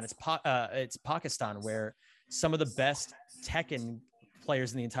not Iran. It's Pakistan, where some of the best Tekken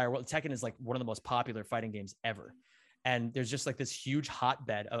players in the entire world. Tekken is like one of the most popular fighting games ever. And there's just like this huge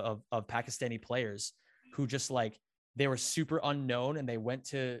hotbed of Pakistani players who just like, they were super unknown, and they went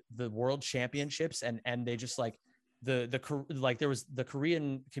to the world championships, and they just like the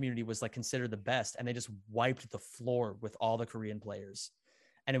Korean community was like considered the best, and they just wiped the floor with all the Korean players.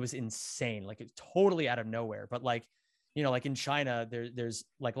 And it was insane. Like, it's totally out of nowhere. But like, you know, like in China, there's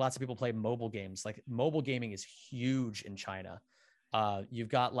like lots of people play mobile games. Like mobile gaming is huge in China. You've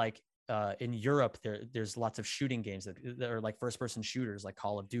got like, in Europe, there's lots of shooting games that are like first person shooters, like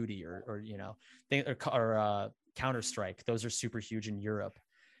Call of Duty or you know, Counter-Strike. Those are super huge in Europe.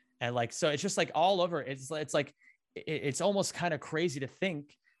 And like, so it's just like all over. It's like, it's almost kind of crazy to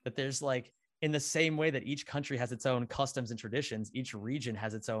think that there's like, in the same way that each country has its own customs and traditions, each region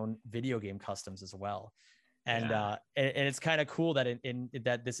has its own video game customs as well. And, and it's kind of cool that in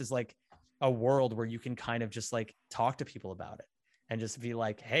that this is like a world where you can kind of just like talk to people about it and just be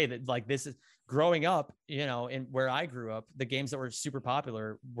like, hey, like this is growing up, you know, in where I grew up, the games that were super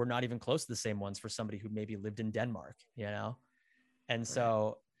popular were not even close to the same ones for somebody who maybe lived in Denmark, you know? And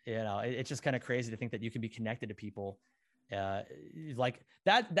so, you know, it's just kind of crazy to think that you can be connected to people like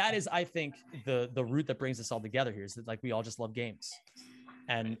that is, I think, the root that brings us all together here, is that like we all just love games,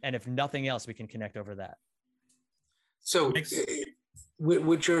 and if nothing else, we can connect over that. So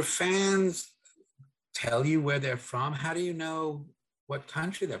would your fans tell you where they're from? How do you know what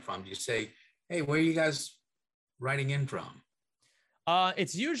country they're from? Do you say, hey, where are you guys writing in from?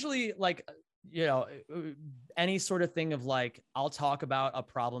 It's usually like, you know, any sort of thing of like, I'll talk about a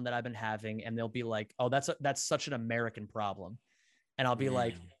problem that I've been having, and they'll be like, oh, that's such an American problem. And I'll be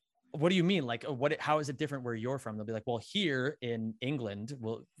like, what do you mean? Like, how is it different where you're from? They'll be like, well, here in England,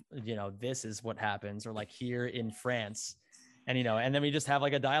 well, you know, this is what happens, or like here in France. And, you know, and then we just have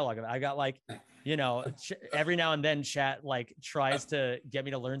like a dialogue of it. I got like, you know, every now and then chat like tries to get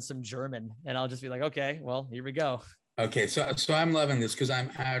me to learn some German, and I'll just be like, okay, well, here we go. Okay, so I'm loving this because I'm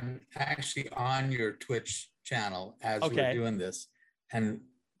actually on your Twitch channel as we're doing this, and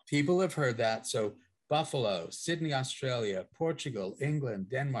people have heard that. So Buffalo, Sydney, Australia, Portugal, England,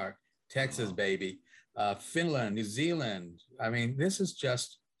 Denmark, Texas, baby, Finland, New Zealand. I mean, this is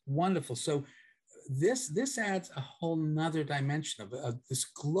just wonderful. So this adds a whole nother dimension of this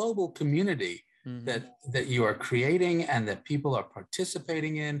global community that you are creating and that people are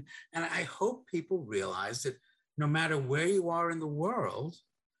participating in. And I hope people realize that no matter where you are in the world,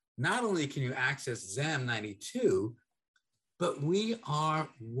 not only can you access XAM92, but we are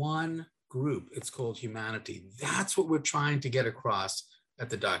one group. It's called humanity. That's what we're trying to get across at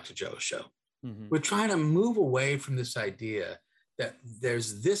the Dr. Joe Show. We're trying to move away from this idea that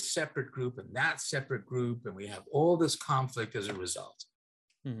there's this separate group and that separate group, and we have all this conflict as a result.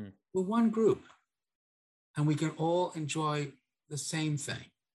 We're one group, and we can all enjoy the same thing.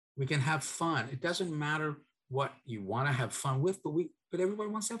 We can have fun. It doesn't matter what you want to have fun with, but everybody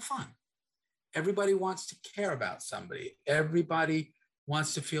wants to have fun. Everybody wants to care about somebody. Everybody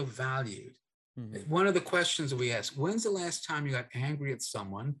wants to feel valued. Mm-hmm. One of the questions that we ask, when's the last time you got angry at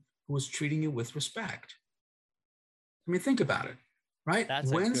someone who was treating you with respect? I mean, think about it, right?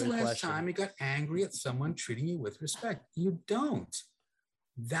 When's the last time you got angry at someone treating you with respect? You don't.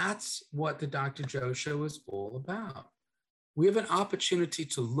 That's what the Dr. Joe Show is all about. We have an opportunity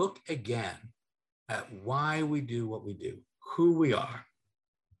to look again at why we do what we do, who we are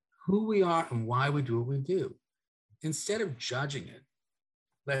and why we do what we do. Instead of judging it,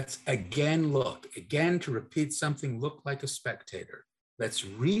 let's again to repeat something, look like a spectator. Let's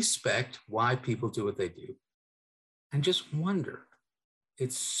respect why people do what they do and just wonder.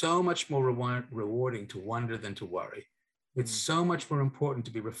 It's so much more rewarding to wonder than to worry. It's so much more important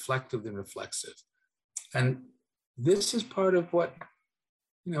to be reflective than reflexive. And this is part of what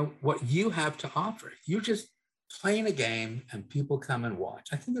you have to offer. You're just playing a game and people come and watch.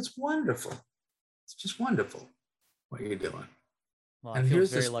 I think it's wonderful. It's just wonderful what you're doing. Well, and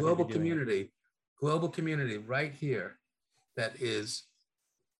here's this global community right here that is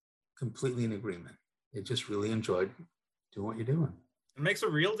completely in agreement. They just really enjoyed doing what you're doing. It makes a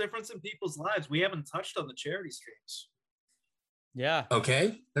real difference in people's lives. We haven't touched on the charity streams. Yeah.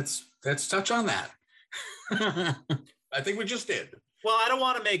 Okay, let's touch on that. I think we just did. Well, I don't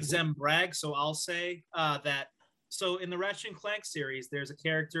want to make Zem brag, so I'll say that. So in the Ratchet and Clank series, there's a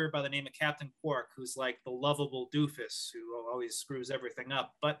character by the name of Captain Quark, who's like the lovable doofus who always screws everything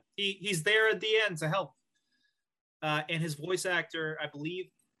up. But he's there at the end to help. And his voice actor, I believe,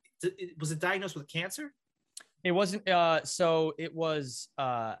 was it diagnosed with cancer? It wasn't. So it was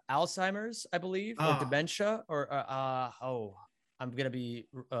Alzheimer's, I believe, or dementia, or I'm going to be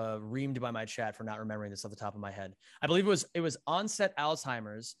reamed by my chat for not remembering this off the top of my head. I believe it was onset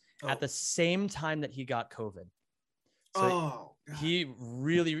Alzheimer's at the same time that he got COVID. So he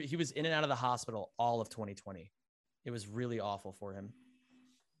was in and out of the hospital all of 2020. It was really awful for him.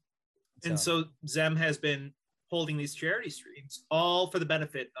 And so Zem has been holding these charity streams all for the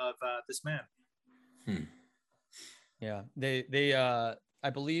benefit of this man. Yeah, they I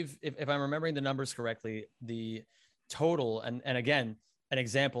believe if I'm remembering the numbers correctly, the total, and again, an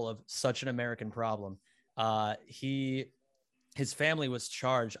example of such an American problem. His family was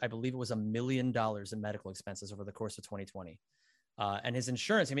charged, I believe it was $1 million in medical expenses over the course of 2020. And his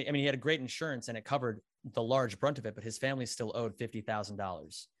insurance, I mean, he had a great insurance and it covered the large brunt of it, but his family still owed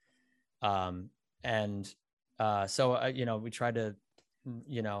 $50,000. So we tried to,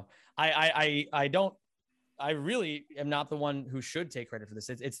 I really am not the one who should take credit for this.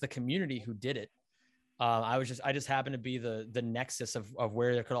 It's the community who did it. I just happened to be the nexus of where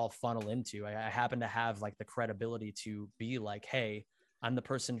it could all funnel into. I happen to have like the credibility to be like, hey, I'm the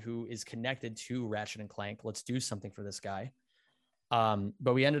person who is connected to Ratchet and Clank. Let's do something for this guy.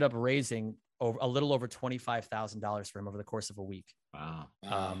 But we ended up raising a little over $25,000 for him over the course of a week. Wow.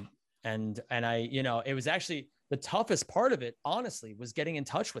 And I, it was actually the toughest part of it, honestly, was getting in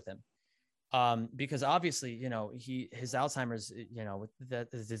touch with him. Because obviously, his Alzheimer's,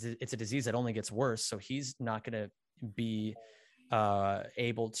 it's a disease that only gets worse. So he's not going to be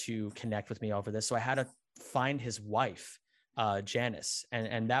able to connect with me over this. So I had to find his wife, Janice.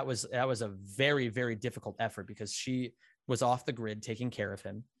 And that was a very, very difficult effort because she was off the grid taking care of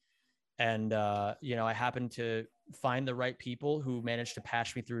him. And, I happened to find the right people who managed to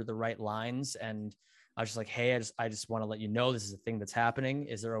patch me through the right lines. And I was just like, hey, I just want to let you know this is a thing that's happening.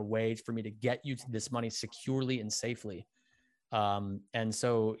 Is there a way for me to get you this money securely and safely? And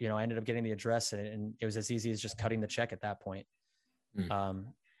so, I ended up getting the address and it was as easy as just cutting the check at that point. And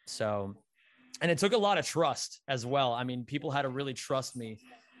it took a lot of trust as well. I mean, people had to really trust me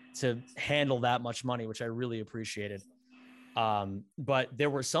to handle that much money, which I really appreciated. But there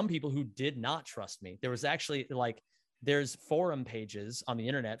were some people who did not trust me. There was actually there's forum pages on the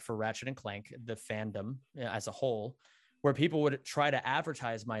internet for Ratchet and Clank, the fandom as a whole, where people would try to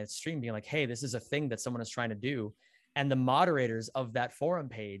advertise my stream being like, hey, this is a thing that someone is trying to do. And the moderators of that forum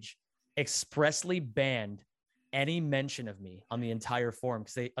page expressly banned any mention of me on the entire forum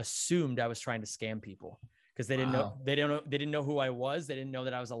because they assumed I was trying to scam people because they didn't know who I was. They didn't know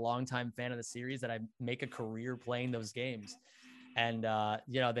that I was a longtime fan of the series, that I make a career playing those games. And,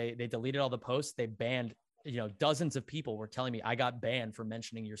 they deleted all the posts. They banned, dozens of people were telling me I got banned for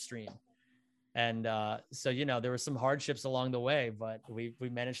mentioning your stream. And so, there were some hardships along the way, but we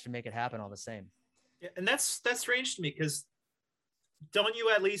managed to make it happen all the same. Yeah, and that's strange to me because don't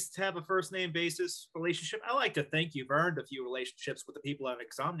you at least have a first name basis relationship? I like to think you've earned a few relationships with the people at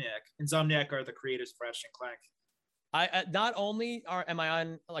Insomniac. Insomniac are the creators of Ratchet and Clank. I not only am I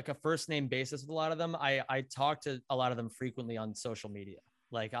on like a first name basis with a lot of them, I talk to a lot of them frequently on social media.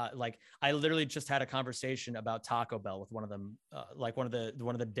 Like I literally just had a conversation about Taco Bell with one of them, like one of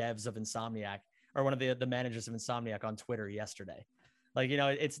the devs of Insomniac, or one of the managers of Insomniac on Twitter yesterday. Like, you know,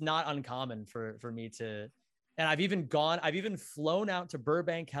 it's not uncommon for me to, and I've even flown out to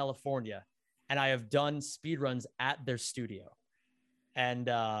Burbank, California, and I have done speed runs at their studio. And,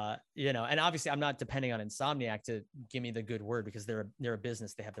 you know, and obviously I'm not depending on Insomniac to give me the good word, because they're a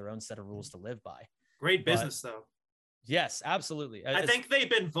business. They have their own set of rules to live by. Great business, though. Yes, absolutely. I think they've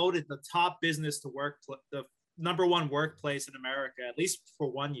been voted the top business to work, the number one workplace in America, at least for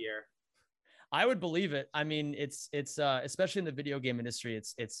 1 year. I would believe it. I mean, it's especially in the video game industry,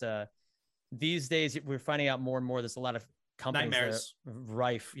 it's these days we're finding out more and more. There's a lot of companies that are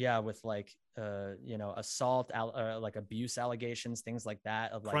rife, yeah, with like you know, assault, like abuse allegations, things like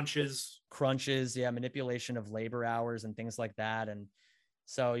that, of like crunches, yeah, manipulation of labor hours and things like that. And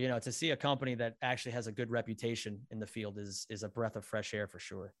so, you know, to see a company that actually has a good reputation in the field is a breath of fresh air for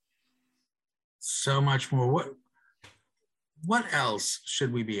sure. So much more. What else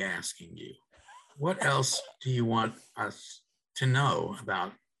should we be asking you? What else do you want us to know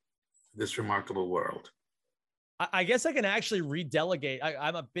about this remarkable world? I guess I can actually redelegate.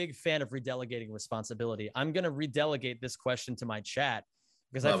 I'm a big fan of redelegating responsibility. I'm going to redelegate this question to my chat,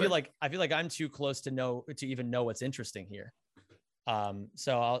 because I feel like I'm too close to even know what's interesting here.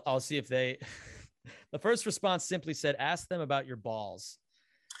 So I'll see if they, the first response simply said, ask them about your balls.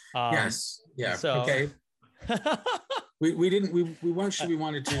 Yes. Yeah. So, okay. we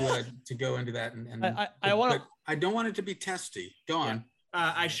wanted to go into that, and I don't want it to be testy. Go on.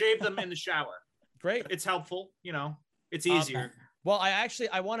 I shave them in the shower. Great. It's helpful. You know, it's easier. Well, I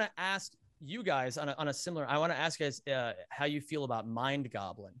want to ask you guys on a similar, I want to ask you guys how you feel about Mind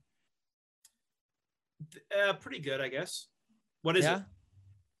Goblin. Pretty good, I guess. What is it?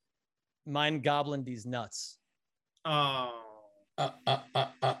 Mind Goblin these nuts. Oh.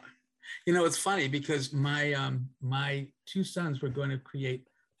 You know, it's funny because my my two sons were going to create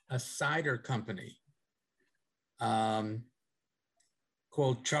a cider company called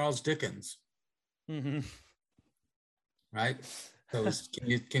Charles Dickens. Mm-hmm. Right? So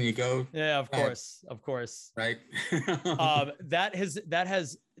can you go? Yeah, of course. Right. That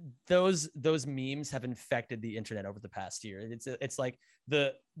has those memes have infected the internet over the past year. It's like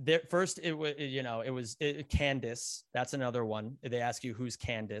first it was Candace. That's another one. They ask you who's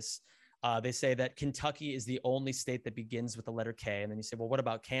Candace. They say that Kentucky is the only state that begins with the letter K, and then you say, well, what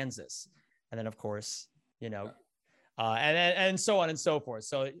about Kansas? And then of course, you know, and so on and so forth.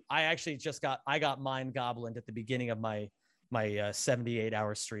 So I actually I got Mind Goblin at the beginning of my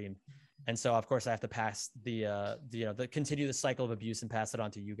 78-hour stream. And so of course I have to pass continue the cycle of abuse and pass it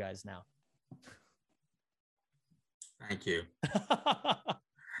on to you guys now. Thank you.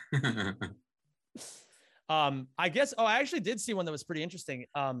 I guess, I actually did see one that was pretty interesting.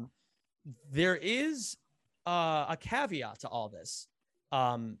 There is a caveat to all this.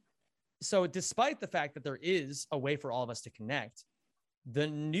 So despite the fact that there is a way for all of us to connect, the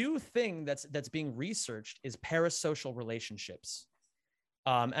new thing that's being researched is parasocial relationships.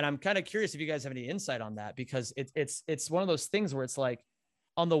 And I'm kind of curious if you guys have any insight on that, because it's one of those things where it's like,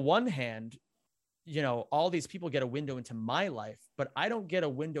 on the one hand, you know, all these people get a window into my life, but I don't get a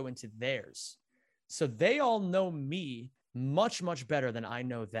window into theirs. So they all know me much, much better than I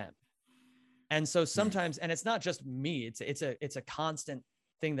know them. And so sometimes, and it's not just me, it's a constant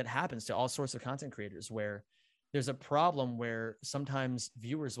thing that happens to all sorts of content creators, where there's a problem where sometimes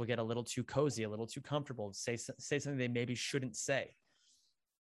viewers will get a little too cozy, a little too comfortable, say something they maybe shouldn't say.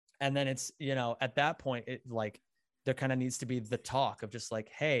 And then it's, you know, at that point, it like, there kind of needs to be the talk of just like,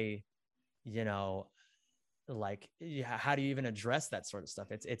 hey, you know, like, how do you even address that sort of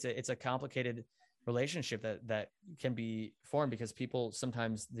stuff? It's a complicated relationship that can be formed, because people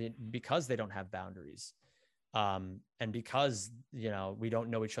sometimes because they don't have boundaries, and because, you know, we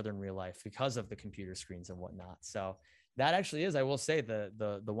don't know each other in real life because of the computer screens and whatnot. So that actually is, I will say,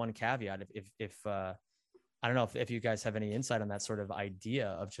 the one caveat. If I don't know if you guys have any insight on that sort of idea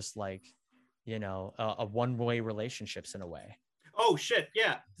of just like, you know, a one-way relationships in a way. Oh shit,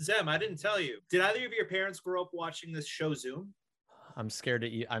 yeah, Zem, I didn't tell you. Did either of your parents grow up watching this show Zoom? I'm scared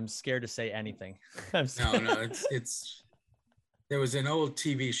to say anything. No, it's there was an old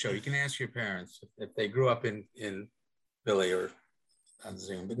TV show. You can ask your parents if they grew up in Philly or on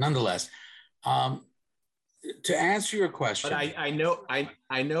Zoom, but nonetheless, to answer your question. But I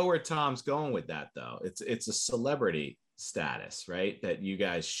know where Tom's going with that, though. It's a celebrity status, right? That you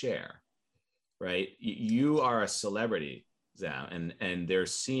guys share, right? You are a celebrity, Zem, and they're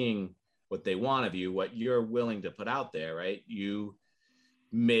seeing what they want of you, what you're willing to put out there, right? You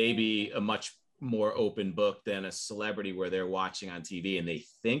may be a much more open book than a celebrity where they're watching on TV and they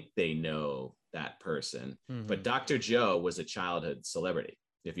think they know that person. Mm-hmm. But Dr. Joe was a childhood celebrity.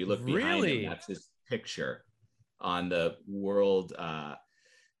 If you look behind him, that's his picture on the world,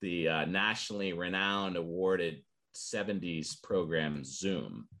 the nationally renowned awarded 70s program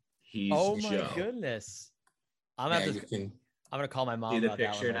Zoom. He's oh my Joe. Goodness. I'm gonna call my mom. See the about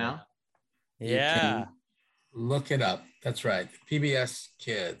picture that one now? Yeah. Look it up. That's right. PBS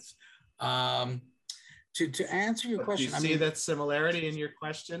Kids. To answer your question, do you see that similarity in your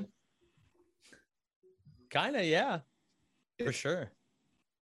question? Kind of, yeah, for sure.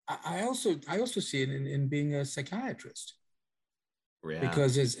 I also see it in being a psychiatrist. Yeah.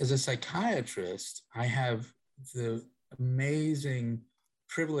 Because as a psychiatrist, I have the amazing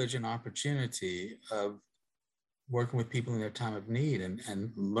privilege and opportunity of working with people in their time of need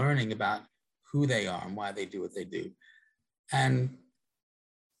and learning about who they are and why they do what they do. And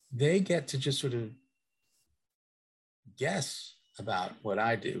they get to just sort of guess about what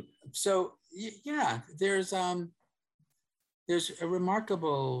I do. So yeah, there's a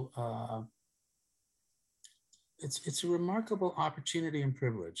remarkable, it's a remarkable opportunity and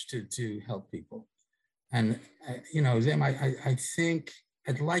privilege to help people. And, Zim, I think,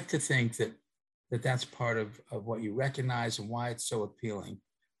 I'd like to think that's part of what you recognize and why it's so appealing.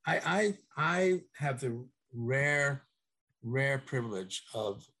 I have the rare privilege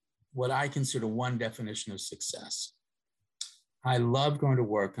of what I consider one definition of success. I love going to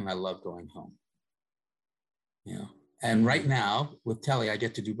work and I love going home. And right now with Telly, I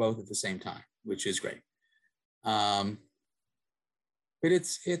get to do both at the same time, which is great. But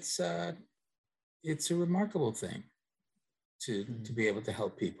it's a remarkable thing to be able to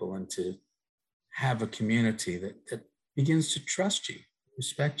help people and to have a community that begins to trust you,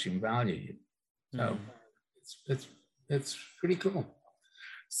 respect you, and value you. So it's pretty cool.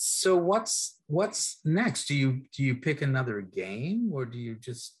 So what's next? Do you pick another game, or do you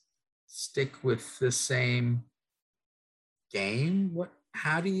just stick with the same game?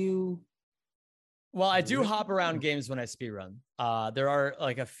 How do you? Well, I do hop around games when I speedrun. There are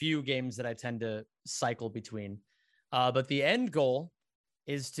like a few games that I tend to cycle between. But the end goal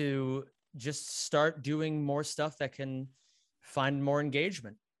is to just start doing more stuff that can find more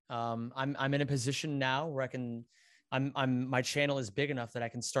engagement. I'm in a position now where my channel is big enough that I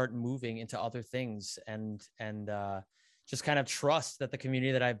can start moving into other things and just kind of trust that the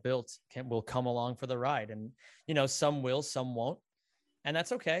community that I've built will come along for the ride. And, some will, some won't. And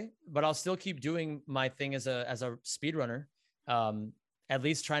that's okay, but I'll still keep doing my thing as a speedrunner, at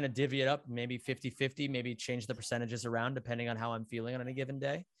least trying to divvy it up, maybe 50-50, maybe change the percentages around depending on how I'm feeling on any given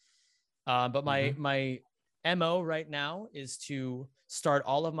day. But my MO right now is to start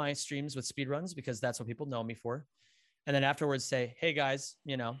all of my streams with speedruns because that's what people know me for. And then afterwards say, hey guys,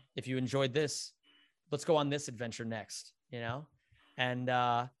 if you enjoyed this, let's go on this adventure next, And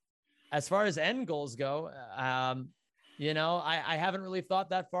as far as end goals go, I haven't really thought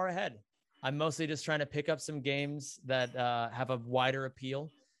that far ahead. I'm mostly just trying to pick up some games that have a wider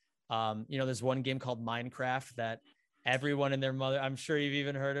appeal. There's one game called Minecraft that everyone and their mother, I'm sure you've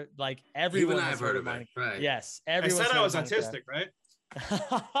even heard it. Like everyone has heard of it. Right. Yes. Everyone. I said I was autistic, right?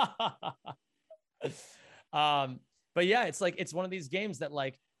 But yeah, it's one of these games that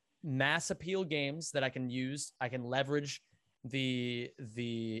like mass appeal games that I can use. I can leverage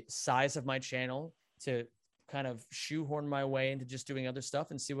the size of my channel to kind of shoehorn my way into just doing other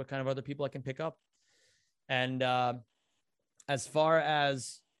stuff and see what kind of other people I can pick up. And as far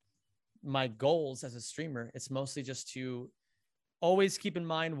as my goals as a streamer, it's mostly just to always keep in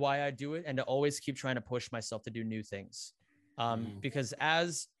mind why I do it and to always keep trying to push myself to do new things. Because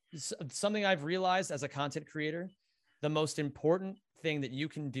as something I've realized as a content creator, the most important thing that you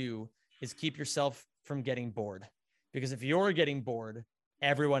can do is keep yourself from getting bored. Because if you're getting bored,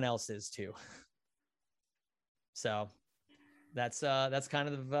 everyone else is too. So that's kind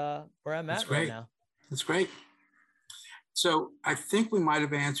of where I'm at right now. That's great. So I think we might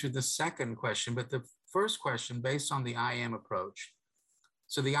have answered the second question, but the first question based on the I am approach.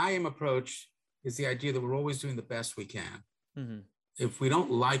 So the I am approach is the idea that we're always doing the best we can. Mm-hmm. If we don't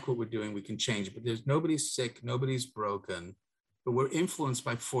like what we're doing, we can change it, but nobody's sick, nobody's broken, but we're influenced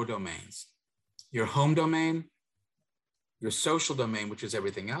by 4 domains: your home domain, your social domain, which is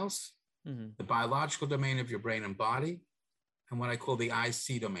everything else, the biological domain of your brain and body, and what I call the I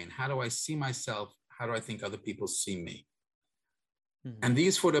see domain. How do I see myself? How do I think other people see me? And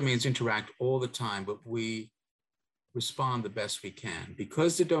these 4 domains interact all the time, but we respond the best we can.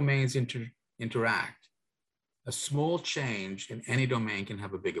 Because the domains interact, A small change in any domain can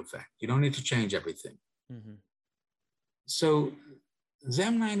have a big effect. You don't need to change everything. Mm-hmm. So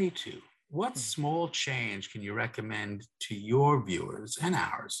Zem92, what small change can you recommend to your viewers and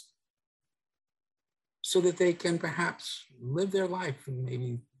ours so that they can perhaps live their life and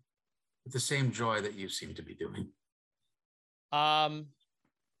maybe with the same joy that you seem to be doing? I'm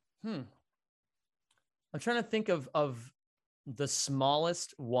trying to think of the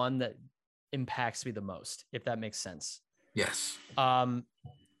smallest one that impacts me the most, if that makes sense. Yes.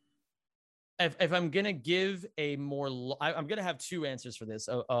 If I'm going to give I'm going to have two answers for this,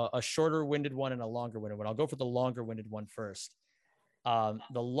 a shorter winded one and a longer winded one. I'll go for the longer winded one first. The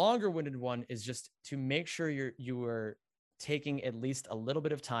longer winded one is just to make sure you are taking at least a little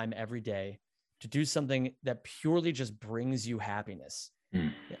bit of time every day to do something that purely just brings you happiness.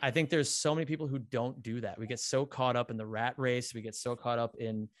 I think there's so many people who don't do that. We get so caught up in the rat race. We get so caught up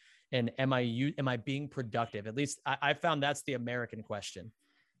in am I being productive? At least I found that's the American question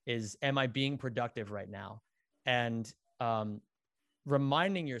is, am I being productive right now? And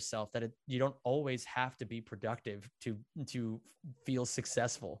reminding yourself that you don't always have to be productive to feel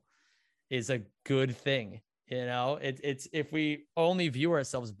successful is a good thing. You know, it's if we only view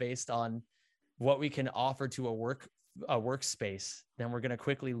ourselves based on what we can offer to a workspace, then we're going to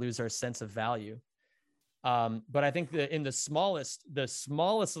quickly lose our sense of value. But I think that in the smallest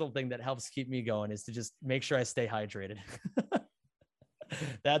little thing that helps keep me going is to just make sure I stay hydrated.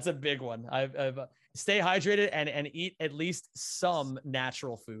 That's a big one. I've stay hydrated and eat at least some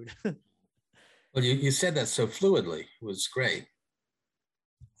natural food. Well, you said that so fluidly. It was great.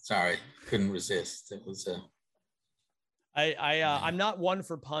 Sorry, couldn't resist. It was I'm not one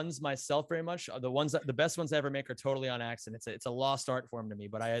for puns myself very much. The best ones I ever make are totally on accident. It's a lost art form to me,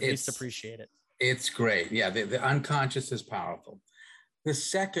 but I at least appreciate it. It's great. Yeah, the unconscious is powerful. The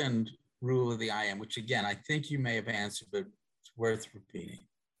second rule of the I Am, which again, I think you may have answered, but it's worth repeating.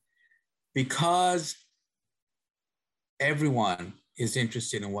 Because everyone is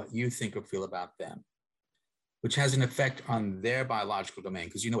interested in what you think or feel about them, which has an effect on their biological domain,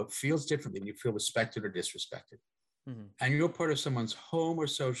 because you know it feels differently when you feel respected or disrespected. Mm-hmm. And you're part of someone's home or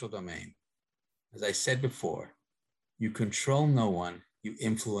social domain. As I said before, you control no one, you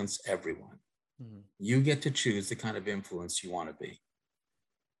influence everyone. Mm-hmm. You get to choose the kind of influence you want to be.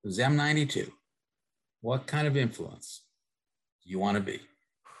 Zem92, what kind of influence do you want to be?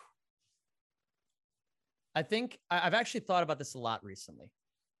 I think I've actually thought about this a lot recently,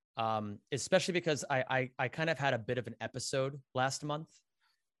 especially because I kind of had a bit of an episode last month.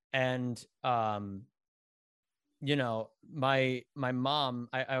 And, you know, my mom,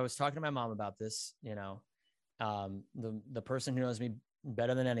 I was talking to my mom about this, you know, the person who knows me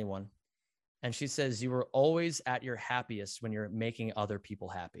better than anyone. And she says, you were always at your happiest when you're making other people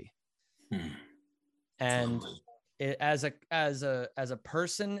happy. And as a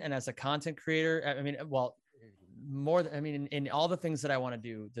person and as a content creator, I mean, well, in all the things that I want to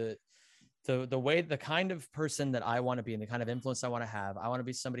do, the kind of person that I want to be and the kind of influence I want to have, I want to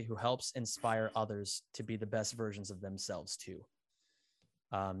be somebody who helps inspire others to be the best versions of themselves too.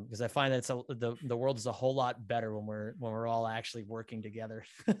 Because I find that the world is a whole lot better when we're all actually working together.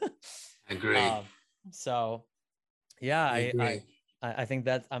 Agree. So yeah, I think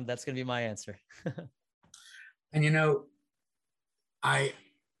that that's going to be my answer. And you know, I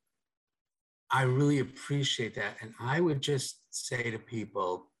really appreciate that. And I would just say to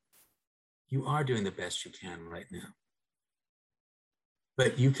people, you are doing the best you can right now.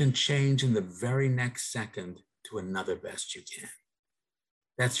 But you can change in the very next second to another best you can.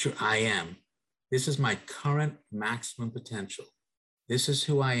 That's your I am. This is my current maximum potential. This is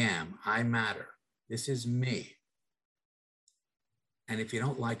who I am. I matter. This is me. And if you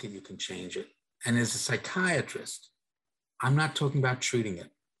don't like it, you can change it. And as a psychiatrist, I'm not talking about treating it.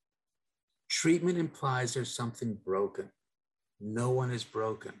 Treatment implies there's something broken. No one is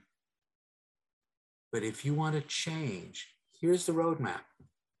broken. But if you want to change, here's the roadmap.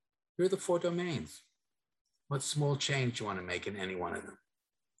 Here are the 4 domains. What small change do you want to make in any one of them?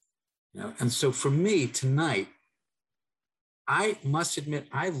 You know? And so for me tonight, I must admit,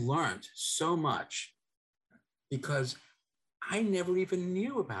 I learned so much because I never even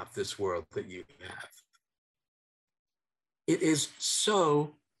knew about this world that you have. It is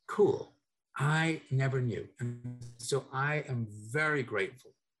so cool. I never knew. And so I am very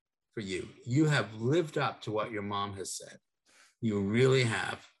grateful for you. You have lived up to what your mom has said. You really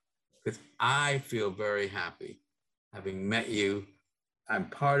have. Because I feel very happy having met you. I'm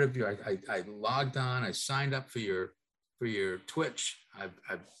part of your, I logged on, I signed up for your Twitch.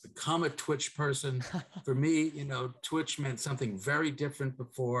 I've become a Twitch person. For me, you know, Twitch meant something very different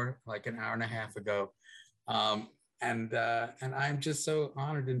before, like an hour and a half ago. And I'm just so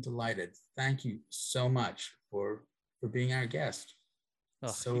honored and delighted. Thank you so much for being our guest.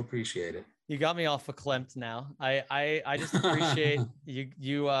 So appreciate it. You got me all verklempt now. I just appreciate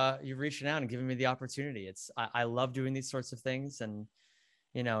you reaching out and giving me the opportunity. I love doing these sorts of things, and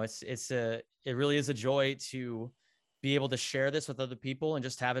it really is a joy to be able to share this with other people and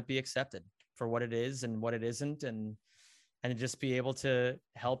just have it be accepted for what it is and what it isn't, and just be able to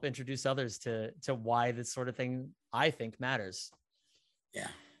help introduce others to why this sort of thing I think matters. Yeah,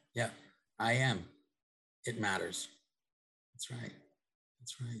 I am. It matters. That's right.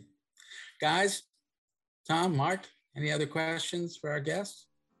 Guys, Tom, Mark, any other questions for our guests?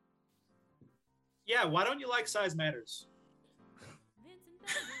 Yeah, why don't you like Size Matters?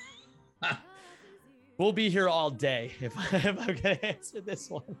 We'll be here all day if I'm going to answer this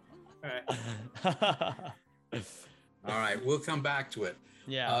one. All right. All right, we'll come back to it.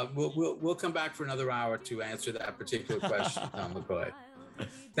 Yeah. We'll come back for another hour to answer that particular question, Tom McCoy.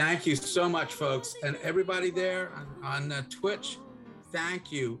 Thank you so much, folks. And everybody there on Twitch,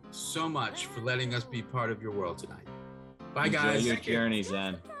 thank you so much for letting us be part of your world tonight. Bye, guys. Enjoy your journey,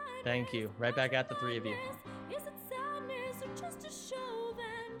 Zen. Thank you. Right back at the three of you.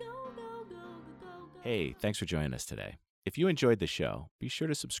 Hey, thanks for joining us today. If you enjoyed the show, be sure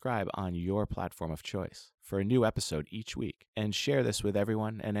to subscribe on your platform of choice for a new episode each week, and share this with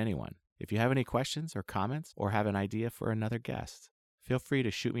everyone and anyone. If you have any questions or comments, or have an idea for another guest, feel free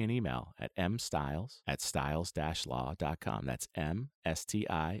to shoot me an email at mstiles@stiles-law.com. That's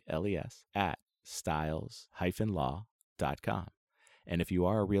MSTILES @stiles-law.com. And if you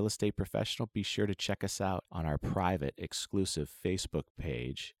are a real estate professional, be sure to check us out on our private, exclusive Facebook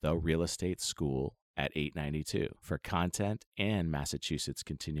page, The Real Estate School at 892, for content and Massachusetts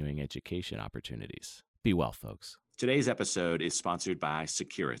continuing education opportunities. Be well, folks. Today's episode is sponsored by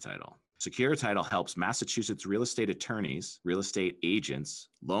Securititle. Securititle helps Massachusetts real estate attorneys, real estate agents,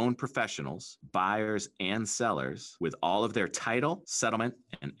 loan professionals, buyers, and sellers with all of their title, settlement,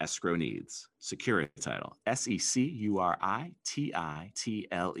 and escrow needs. Securititle,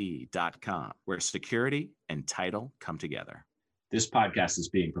 SECURITITLE.com, where security and title come together. This podcast is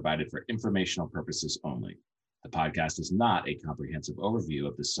being provided for informational purposes only. The podcast is not a comprehensive overview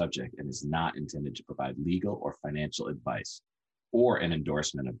of the subject and is not intended to provide legal or financial advice or an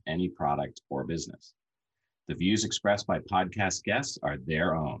endorsement of any product or business. The views expressed by podcast guests are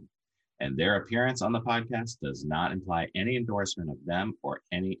their own, and their appearance on the podcast does not imply any endorsement of them or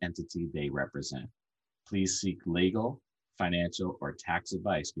any entity they represent. Please seek legal, financial, or tax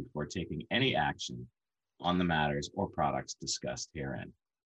advice before taking any action on the matters or products discussed herein.